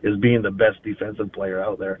is being the best defensive player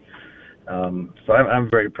out there. So I'm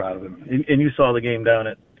very proud of him. And you saw the game down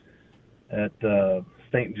at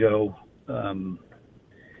St. Joe.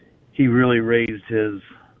 He really raised his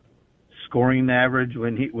scoring average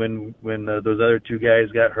when those other two guys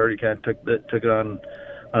got hurt. He kind of took it on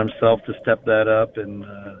himself to step that up, and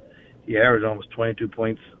he averaged almost 22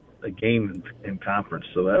 points a game in conference.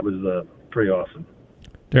 So that was pretty awesome.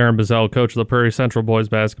 Darren Bazell, coach of the Prairie Central boys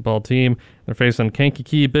basketball team. They're facing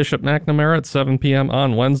Kankakee Bishop McNamara at 7 p.m.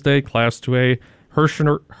 on Wednesday, Class 2A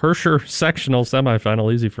Herscher sectional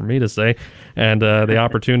semifinal, easy for me to say, and the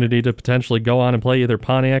opportunity to potentially go on and play either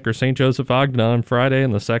Pontiac or St. Joseph Ogden on Friday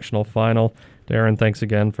in the sectional final. Darren, thanks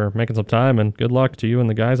again for making some time, and good luck to you and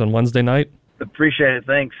the guys on Wednesday night. Appreciate it.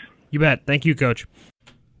 Thanks. You bet. Thank you, Coach.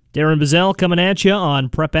 Darren Bazell coming at you on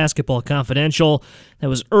Prep Basketball Confidential. That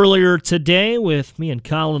was earlier today with me and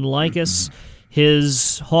Colin Likas.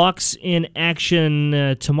 His Hawks in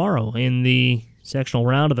action tomorrow in the sectional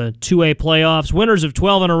round of the 2A playoffs. Winners of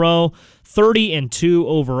 12 in a row, 30-2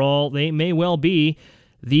 overall. They may well be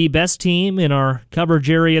the best team in our coverage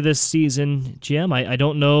area this season. Jim, I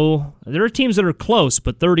don't know. There are teams that are close,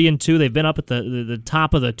 but 30-2, they've been up at the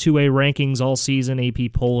top of the 2A rankings all season,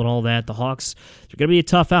 AP poll and all that. The Hawks, they're going to be a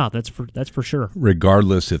tough out, that's for sure.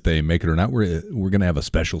 Regardless if they make it or not, we're going to have a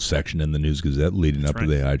special section in the News Gazette leading up to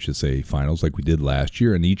the IHSA finals like we did last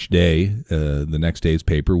year. And each day, the next day's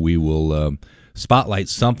paper, we will spotlight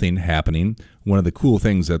something happening. One of the cool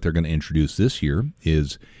things that they're going to introduce this year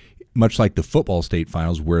is, much like the football state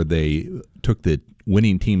finals where they took the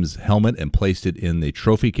winning team's helmet and placed it in the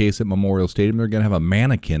trophy case at Memorial Stadium, they're going to have a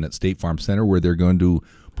mannequin at State Farm Center where they're going to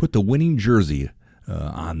put the winning jersey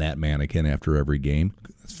on that mannequin after every game.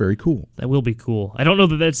 That's very cool. That will be cool. I don't know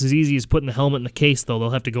that that's as easy as putting the helmet in the case, though.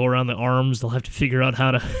 They'll have to go around the arms. They'll have to figure out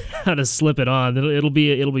how to slip it on. It'll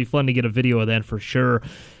be fun to get a video of that for sure.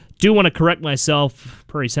 Do want to correct myself.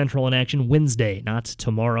 Prairie Central in action Wednesday, not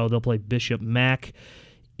tomorrow. They'll play Bishop Mack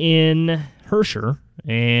in Herscher,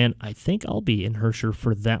 and I think I'll be in Herscher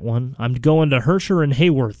for that one. I'm going to Herscher and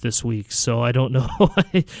Hayworth this week, so I don't know.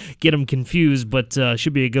 I get them confused, but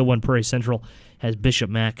should be a good one. Prairie Central has Bishop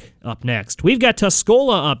Mack up next. We've got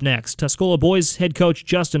Tuscola up next. Tuscola boys head coach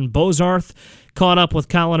Justin Bozarth caught up with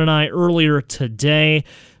Colin and I earlier today.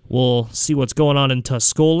 We'll see what's going on in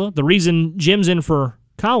Tuscola. The reason Jim's in for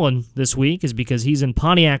Colin this week is because he's in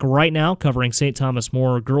Pontiac right now covering St. Thomas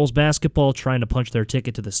More girls basketball, trying to punch their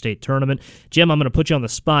ticket to the state tournament. Jim, I'm going to put you on the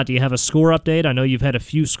spot. Do you have a score update? I know you've had a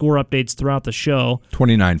few score updates throughout the show.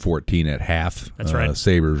 29-14 at half. That's right.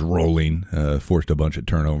 Sabres rolling, forced a bunch of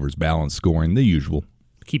turnovers, balanced scoring, the usual.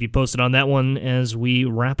 Keep you posted on that one as we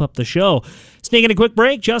wrap up the show. Sneaking a quick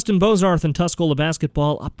break, Justin Bozarth and Tuscola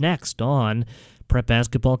basketball up next on Prep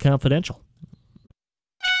Basketball Confidential.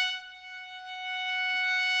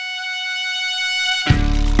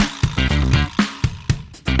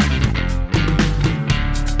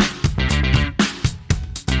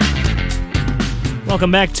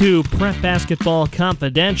 Welcome back to Prep Basketball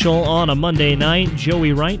Confidential on a Monday night.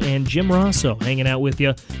 Joey Wright and Jim Rosso hanging out with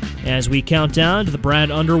you as we count down to the Brad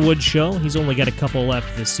Underwood Show. He's only got a couple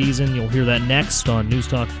left this season. You'll hear that next on News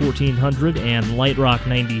Talk 1400 and Light Rock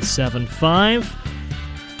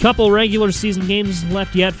 97.5. Couple regular season games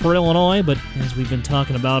left yet for Illinois, but as we've been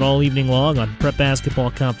talking about all evening long on Prep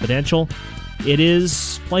Basketball Confidential, it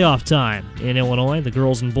is playoff time in Illinois. The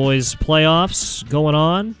girls and boys playoffs going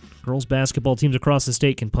on. Girls basketball teams across the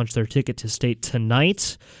state can punch their ticket to state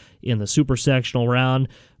tonight in the super sectional round.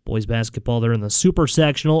 Boys basketball, they're in the super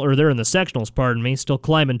sectional, or they're in the sectionals, pardon me, still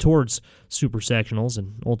climbing towards super sectionals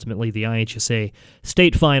and ultimately the IHSA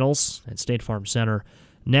state finals at State Farm Center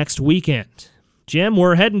next weekend. Jim,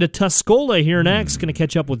 we're heading to Tuscola here next. Going to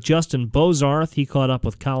catch up with Justin Bozarth. He caught up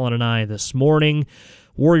with Colin and I this morning.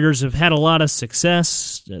 Warriors have had a lot of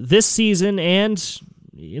success this season and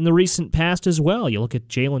in the recent past as well. You look at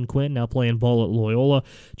Jalen Quinn now playing ball at Loyola.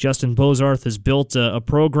 Justin Bozarth has built a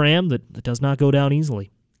program that does not go down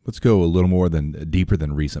easily. Let's go a little more deeper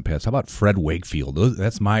than recent past. How about Fred Wakefield?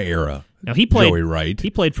 That's my era. Now he played. Joey Wright.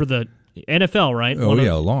 He played for the NFL, right? Oh,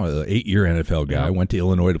 yeah, a long 8-year NFL guy. Yeah. Went to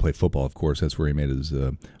Illinois to play football, of course. That's where he made his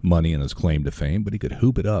money and his claim to fame. But he could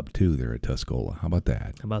hoop it up, too, there at Tuscola. How about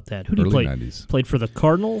that? Who did he play? 90s. Played for the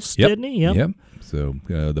Cardinals, didn't he? Yep. So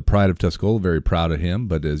the pride of Tuscola, very proud of him.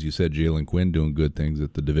 But as you said, Jalen Quinn doing good things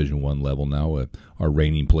at the Division I level now, our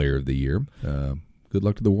reigning player of the year. Good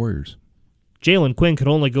luck to the Warriors. Jalen Quinn could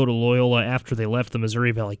only go to Loyola after they left the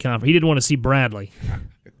Missouri Valley Conference. He didn't want to see Bradley.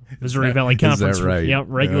 Missouri Valley Conference. Is that right? Yep,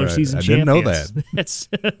 regular season I champions. didn't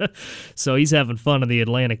know that. So he's having fun in the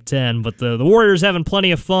Atlantic 10. But the Warriors having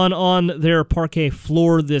plenty of fun on their parquet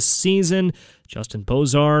floor this season. Justin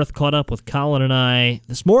Bozarth caught up with Colin and I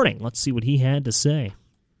this morning. Let's see what he had to say.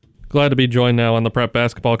 Glad to be joined now on the Prep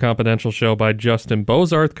Basketball Confidential show by Justin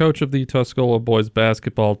Bozarth, coach of the Tuscola boys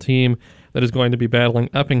basketball team that is going to be battling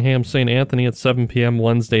Effingham St. Anthony at 7 p.m.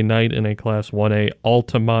 Wednesday night in a Class 1A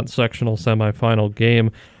Altamont sectional semifinal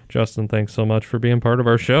game. Justin, thanks so much for being part of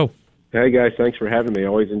our show. Hey, guys. Thanks for having me. I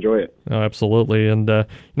always enjoy it. Oh, absolutely. And,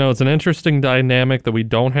 it's an interesting dynamic that we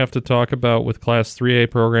don't have to talk about with Class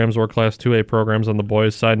 3A programs or Class 2A programs on the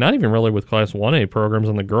boys' side, not even really with Class 1A programs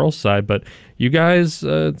on the girls' side. But you guys,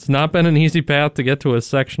 it's not been an easy path to get to a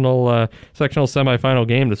sectional semifinal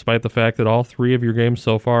game, despite the fact that all three of your games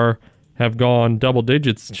so far have gone double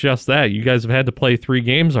digits. It's just that. You guys have had to play 3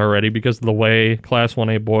 games already because of the way Class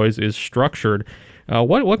 1A boys is structured.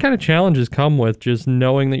 What kind of challenges come with just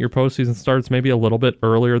knowing that your postseason starts maybe a little bit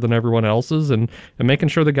earlier than everyone else's and making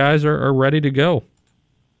sure the guys are ready to go?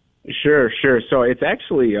 Sure. So it's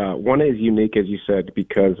actually, one is unique, as you said,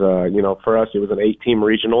 because, for us, it was an 8-team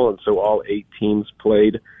regional, and so all 8 teams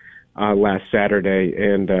played last Saturday.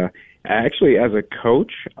 And actually, as a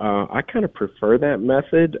coach, I kind of prefer that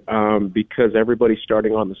method because everybody's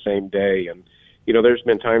starting on the same day. And, there's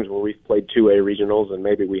been times where we've played 2A regionals and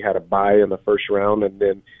maybe we had a bye in the first round. And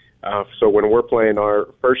then, so when we're playing our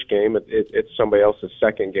first game, it's somebody else's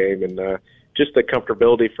second game. And just the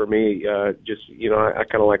comfortability for me, I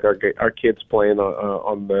kind of like our kids playing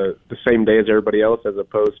on the same day as everybody else, as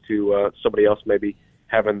opposed to somebody else maybe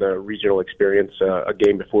having the regional experience a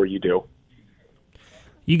game before you do.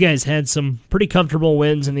 You guys had some pretty comfortable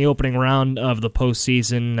wins in the opening round of the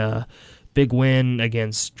postseason. Big win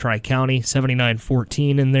against Tri-County,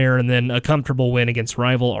 79-14 in there, and then a comfortable win against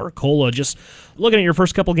rival Arcola. Just looking at your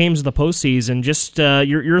first couple games of the postseason, just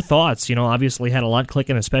your thoughts. Obviously had a lot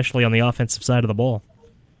clicking, especially on the offensive side of the ball.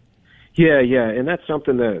 Yeah, and that's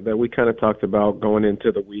something that we kind of talked about going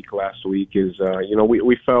into the week last week is,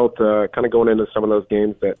 we felt kind of going into some of those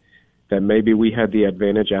games that maybe we had the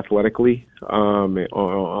advantage athletically on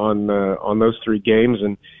those 3 games,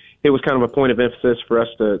 and it was kind of a point of emphasis for us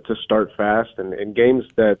to start fast, and games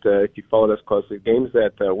that, if you followed us closely, games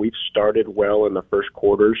that we've started well in the first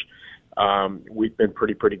quarters, we've been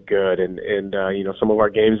pretty good. And some of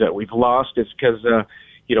our games that we've lost is because,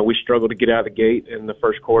 we struggle to get out of the gate in the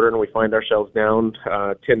first quarter and we find ourselves down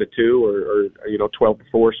 10-2 or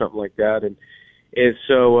 12-4, something like that. And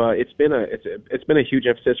so it's been a huge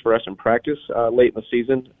emphasis for us in practice late in the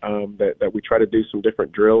season that we try to do some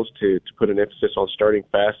different drills to put an emphasis on starting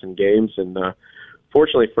fast in games. And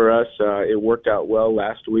fortunately for us, it worked out well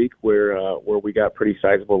last week where we got pretty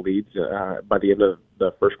sizable leads by the end of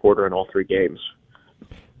the first quarter in all 3 games.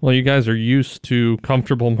 Well, you guys are used to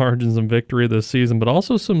comfortable margins of victory this season, but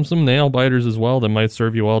also some nail biters as well that might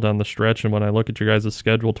serve you well down the stretch. And when I look at your guys'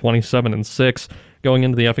 schedule, 27-6 going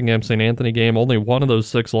into the Effingham St. Anthony game, only one of those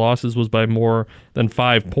 6 losses was by more than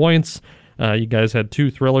 5 points. You guys had 2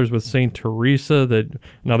 thrillers with St. Teresa, that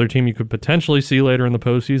another team you could potentially see later in the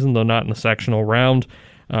postseason, though not in the sectional round.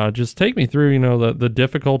 Just take me through, the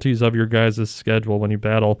difficulties of your guys' schedule when you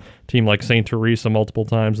battle a team like St. Teresa multiple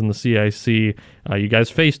times in the CIC. You guys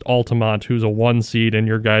faced Altamont, who's a 1 seed in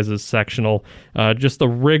your guys' sectional. Just the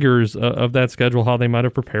rigors of that schedule, how they might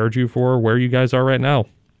have prepared you for where you guys are right now.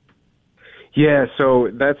 Yeah, so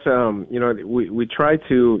that's, we try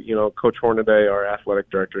to, Coach Hornaday, our athletic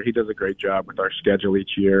director, he does a great job with our schedule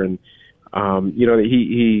each year. And,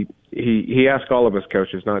 he asks all of us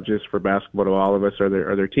coaches, not just for basketball, to all of us, are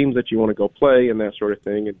there teams that you want to go play and that sort of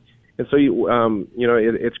thing. And so,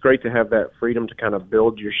 it's great to have that freedom to kind of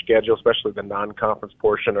build your schedule, especially the non-conference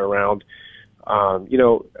portion around,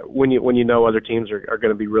 when you know other teams are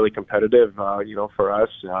going to be really competitive, for us,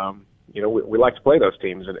 we like to play those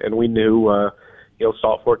teams. And we knew,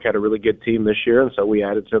 Salt Fork had a really good team this year, and so we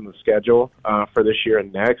added to the schedule for this year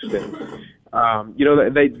and next. And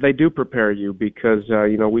they do prepare you because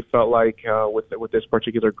we felt like with this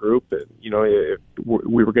particular group,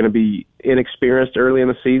 we were going to be inexperienced early in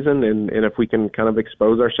the season, and if we can kind of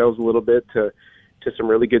expose ourselves a little bit to some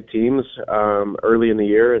really good teams early in the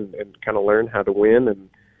year and kind of learn how to win and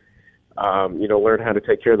learn how to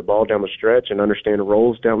take care of the ball down the stretch and understand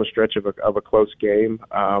roles down the stretch of a close game.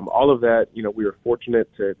 All of that, we were fortunate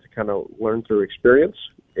to kind of learn through experience.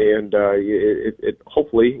 And it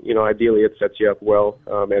hopefully, ideally it sets you up well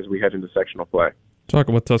as we head into sectional play.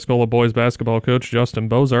 Talking with Tuscola boys basketball coach Justin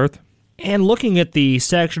Bozarth. And looking at the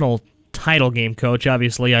sectional title game, Coach,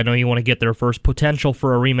 obviously I know you want to get there first, potential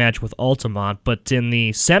for a rematch with Altamont, but in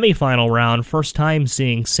the semifinal round, first time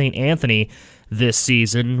seeing St. Anthony this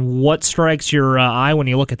season. What strikes your eye when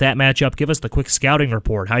you look at that matchup? Give us the quick scouting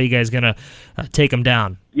report. How are you guys going to take them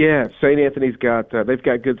down? Yeah, St. Anthony's they've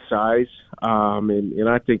got good size, and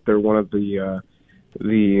I think they're one of the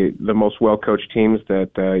most well coached teams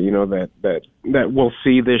that we'll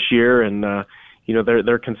see this year, and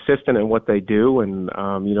they're consistent in what they do, and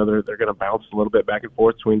they're going to bounce a little bit back and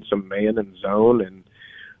forth between some man and zone, and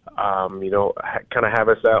kind of have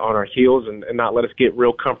us out on our heels and not let us get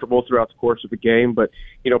real comfortable throughout the course of the game. But,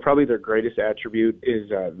 probably their greatest attribute is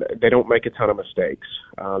they don't make a ton of mistakes.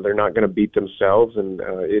 They're not going to beat themselves. And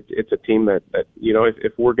it's a team that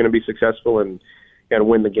if we're going to be successful and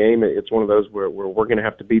win the game, it's one of those where we're going to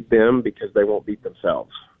have to beat them because they won't beat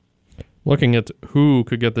themselves. Looking at who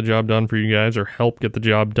could get the job done for you guys or help get the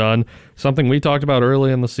job done, something we talked about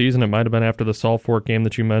early in the season, it might have been after the Salt Fork game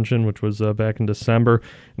that you mentioned, which was back in December.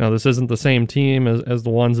 Now, this isn't the same team as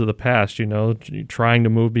the ones of the past, trying to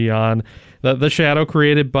move beyond the shadow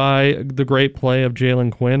created by the great play of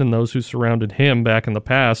Jalen Quinn and those who surrounded him back in the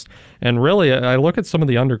past. And really, I look at some of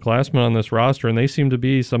the underclassmen on this roster, and they seem to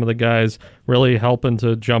be some of the guys really helping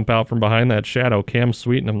to jump out from behind that shadow. Cam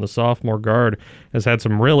Sweetenham, the sophomore guard, has had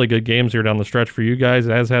some really good games here down the stretch for you guys,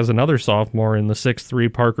 as has another sophomore in the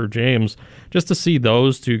 6'3", Parker James. Just to see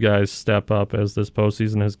those two guys step up as this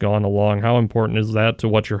postseason has gone along, how important is that to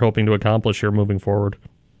what you're hoping to accomplish here moving forward?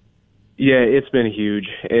 Yeah, it's been huge,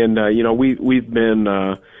 and we've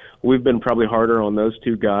been probably harder on those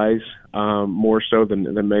two guys, more so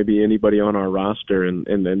than maybe anybody on our roster,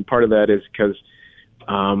 and part of that is because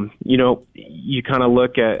you kind of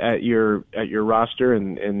look at your roster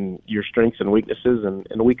and your strengths and weaknesses,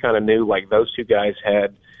 and we kind of knew like those two guys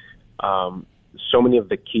had so many of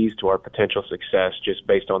the keys to our potential success just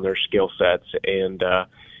based on their skill sets, and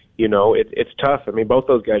it's tough. I mean, both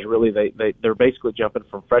those guys really, they're basically jumping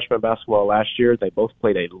from freshman basketball last year. They both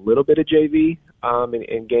played a little bit of JV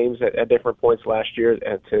in games at different points last year,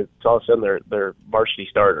 and to all of a sudden they're varsity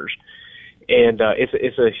starters. And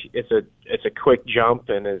it's a quick jump,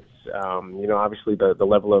 and it's obviously the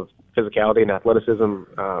level of physicality and athleticism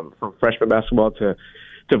from freshman basketball to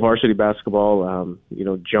varsity basketball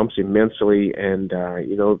jumps immensely. And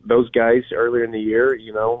those guys earlier in the year,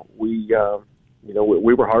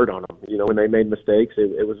 we were hard on them. When they made mistakes,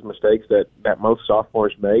 it was mistakes that most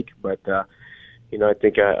sophomores make. But, I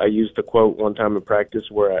think I used the quote one time in practice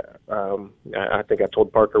where I think I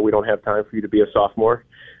told Parker, we don't have time for you to be a sophomore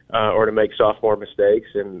or to make sophomore mistakes.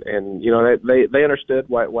 And they understood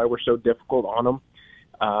why we're so difficult on them.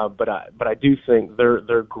 But I do think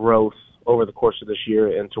their growth over the course of this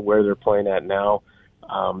year and to where they're playing at now,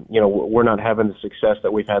 we're not having the success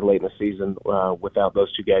that we've had late in the season without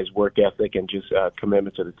those two guys' work ethic and just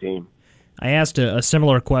commitment to the team. I asked a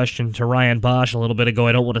similar question to Ryan Bosch a little bit ago.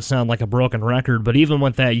 I don't want to sound like a broken record, but even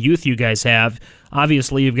with that youth you guys have,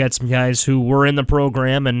 obviously you've got some guys who were in the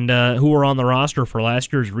program and who were on the roster for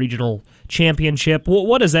last year's regional championship.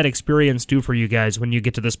 What does that experience do for you guys when you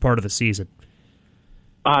get to this part of the season?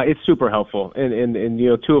 It's super helpful,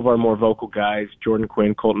 and two of our more vocal guys, Jordan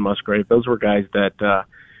Quinn, Colton Musgrave, those were guys that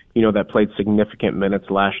that played significant minutes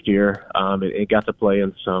last year. It got to play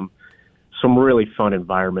in some really fun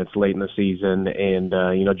environments late in the season, and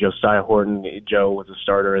Josiah Horton, Joe was a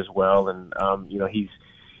starter as well, and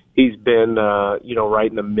he's been right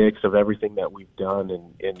in the mix of everything that we've done,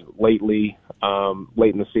 and lately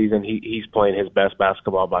late in the season he's playing his best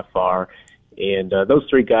basketball by far, and those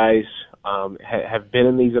three guys have been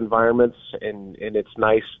in these environments, and it's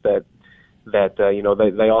nice that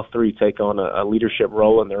they all three take on a leadership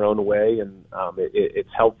role in their own way, and it's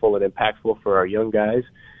helpful and impactful for our young guys.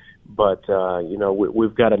 But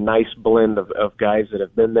we've got a nice blend of guys that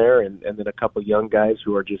have been there, and then a couple young guys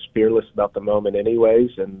who are just fearless about the moment,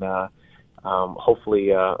 anyways. And hopefully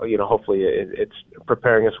it's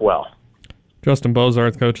preparing us well. Justin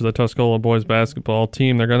Bozarth, coach of the Tuscola boys basketball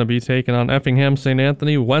team. They're going to be taking on Effingham St.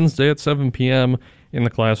 Anthony Wednesday at 7 p.m. in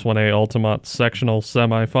the Class 1A Altamont sectional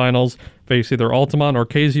semifinals. Face either Altamont or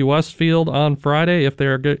KZ Westfield on Friday if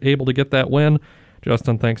they're able to get that win.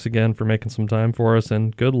 Justin, thanks again for making some time for us,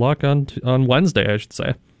 and good luck on Wednesday, I should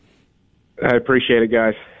say. I appreciate it,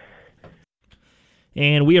 guys.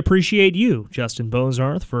 And we appreciate you, Justin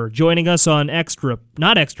Bozarth, for joining us on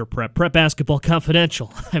Prep Basketball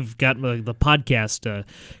Confidential. I've got the podcast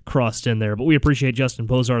crossed in there, but we appreciate Justin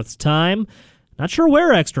Bozarth's time. Not sure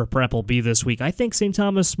where Extra Prep will be this week. I think St.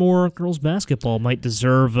 Thomas More girls basketball might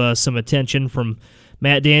deserve some attention from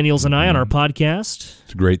Matt Daniels and I on our podcast.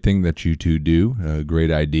 It's a great thing that you two do. A great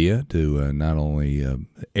idea to not only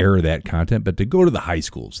air that content, but to go to the high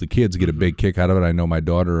schools. The kids get a big kick out of it. I know my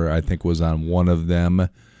daughter, I think, was on one of them,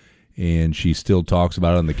 and she still talks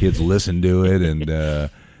about it, and the kids listen to it, and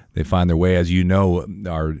they find their way. As you know,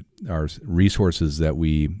 our resources that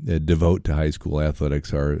we devote to high school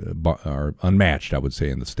athletics are unmatched, I would say,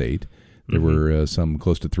 in the state. There were some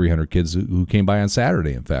close to 300 kids who came by on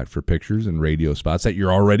Saturday, in fact, for pictures and radio spots that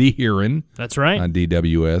you're already hearing. That's right. On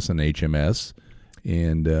DWS and HMS,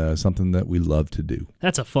 and something that we love to do.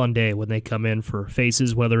 That's a fun day when they come in for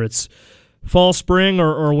faces, whether it's fall, spring,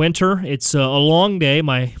 or winter. It's a long day.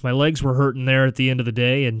 My legs were hurting there at the end of the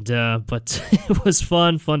day, and but it was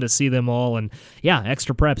fun to see them all. And yeah,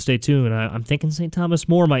 Extra Prep, stay tuned. I'm thinking St. Thomas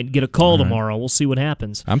More might get a call tomorrow. We'll see what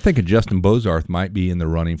happens. I'm thinking Justin Bozarth might be in the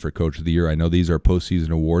running for Coach of the Year. I know these are postseason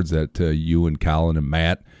awards that you and Colin and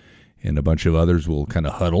Matt and a bunch of others will kind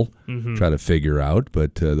of huddle, try to figure out.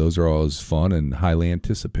 But those are always fun and highly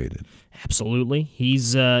anticipated. Absolutely.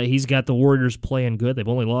 He's got the Warriors playing good. They've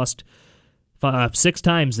only lost 6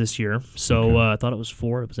 times this year, so I thought it was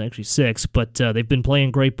 4. It was actually 6, but they've been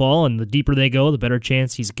playing great ball, and the deeper they go, the better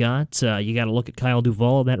chance he's got. You got to look at Kyle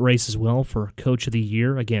Duvall in that race as well for Coach of the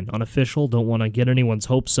Year. Again, unofficial, don't want to get anyone's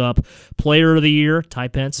hopes up. Player of the Year, Ty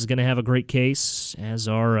Pence is going to have a great case, as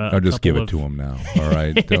are I'll just give it to him now, all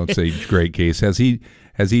right? Don't say great case. Has he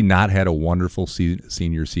not had a wonderful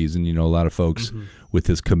senior season? You know, a lot of folks with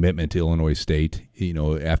his commitment to Illinois State, you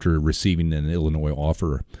know, after receiving an Illinois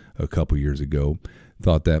offer a couple years ago,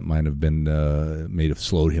 thought that might have been may have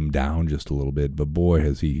slowed him down just a little bit. But boy,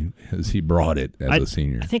 has he brought it as a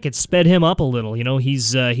senior. I think it sped him up a little. You know,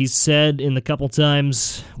 he's said in the couple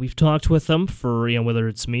times we've talked with him, for whether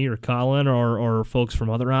it's me or Colin or folks from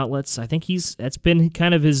other outlets, I think that's been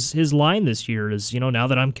kind of his line this year is, now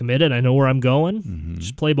that I'm committed, I know where I'm going,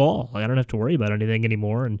 just play ball. I don't have to worry about anything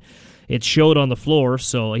anymore, and it showed on the floor.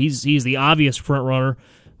 So he's the obvious front runner.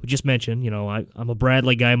 We just mentioned, I'm a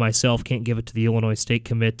Bradley guy myself. Can't give it to the Illinois State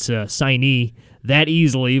commit signee that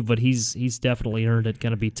easily, but he's definitely earned it. Going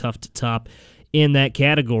to be tough to top in that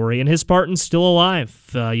category. And his Spartans still alive.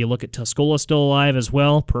 You look at Tuscola still alive as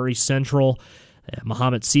well. Prairie Central,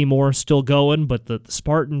 Muhammad Seymour still going, but the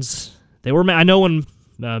Spartans, they were. I know when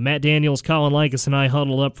Matt Daniels, Colin Likas, and I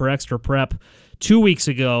huddled up for Extra Prep 2 weeks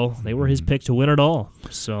ago, they were his pick to win it all.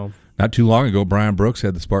 So. Not too long ago, Brian Brooks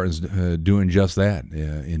had the Spartans doing just that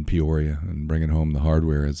in Peoria and bringing home the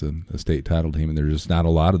hardware as a state title team, and there's just not a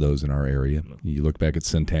lot of those in our area. You look back at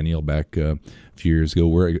Centennial back a few years ago,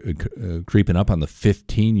 we're creeping up on the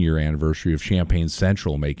 15-year anniversary of Champaign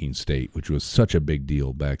Central making state, which was such a big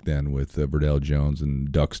deal back then with Verdell Jones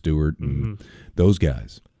and Duck Stewart and those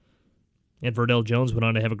guys. And Verdell Jones went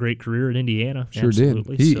on to have a great career in Indiana. Sure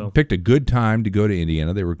Absolutely. did. He picked a good time to go to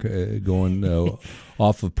Indiana. They were going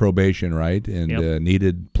off of probation, right, and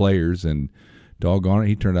needed players. And doggone it,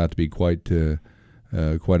 he turned out to be quite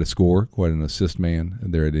a scorer, quite an assist man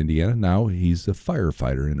there at Indiana. Now he's a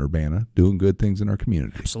firefighter in Urbana, doing good things in our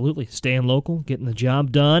community. Absolutely. Staying local, getting the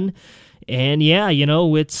job done. And,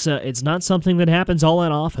 it's not something that happens all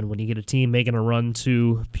that often when you get a team making a run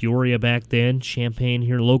to Peoria back then, Champaign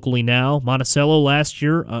here locally now. Monticello last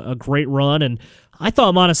year, a great run, and I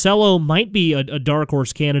thought Monticello might be a dark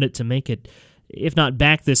horse candidate to make it, if not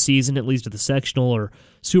back this season, at least at the sectional or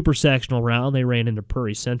super sectional round. They ran into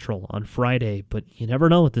Prairie Central on Friday, but you never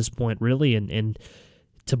know at this point, really, and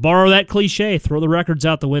to borrow that cliche, throw the records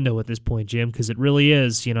out the window at this point, Jim, because it really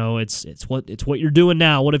is. It's what you're doing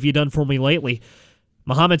now. What have you done for me lately?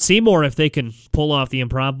 Muhammad Seymour, if they can pull off the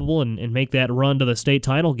improbable and make that run to the state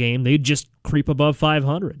title game, they'd just creep above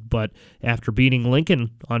 500. But after beating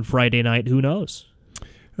Lincoln on Friday night, who knows?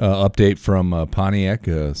 Update from Pontiac,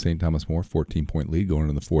 St. Thomas More, 14-point lead going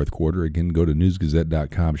into the fourth quarter. Again, go to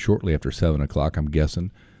newsgazette.com shortly after 7 o'clock, I'm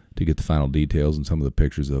guessing, to get the final details and some of the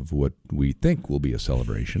pictures of what we think will be a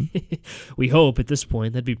celebration. We hope at this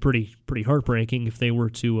point. That'd be pretty heartbreaking if they were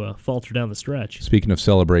to falter down the stretch. Speaking of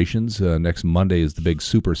celebrations, next Monday is the big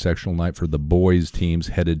super sectional night for the boys teams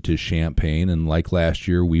headed to Champaign. And like last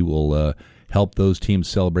year, we will help those teams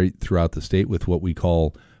celebrate throughout the state with what we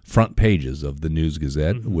call front pages of the News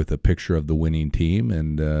Gazette with a picture of the winning team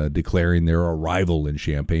and declaring their arrival in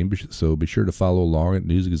Champaign. So be sure to follow along at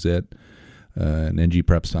News Gazette and NG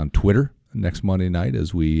Preps on Twitter next Monday night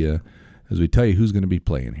as we tell you who's going to be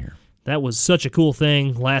playing here. That was such a cool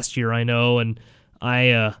thing last year, I know, and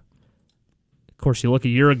of course, you look a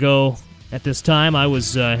year ago at this time, I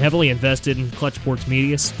was heavily invested in Clutch Sports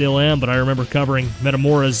Media, still am, but I remember covering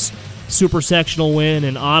Metamora's super sectional win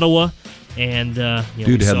in Ottawa, and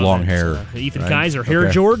dude had long hair. Ethan Kaiser,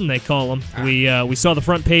 Hair Jordan, they call him. We saw the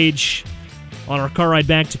front page on our car ride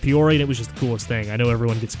back to Peoria, and it was just the coolest thing. I know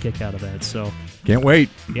everyone gets a kick out of that. So can't wait.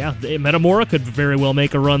 Yeah, Metamora could very well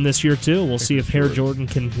make a run this year too. We'll see if Hair Jordan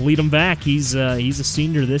can lead them back. He's a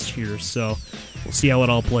senior this year, so we'll see how it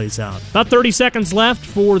all plays out. About 30 seconds left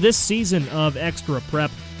for this season of Extra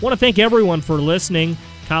Prep. I want to thank everyone for listening.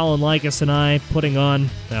 Colin Likas and I putting on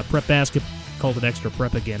Prep Basketball. Called it Extra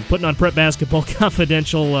Prep again. Putting on Prep Basketball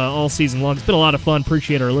Confidential all season long. It's been a lot of fun.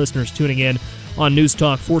 Appreciate our listeners tuning in on News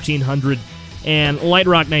Talk 1400 and Light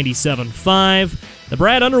Rock 97.5. The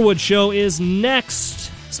Brad Underwood Show is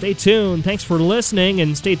next. Stay tuned. Thanks for listening,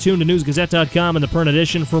 and stay tuned to newsgazette.com and the print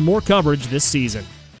edition for more coverage this season.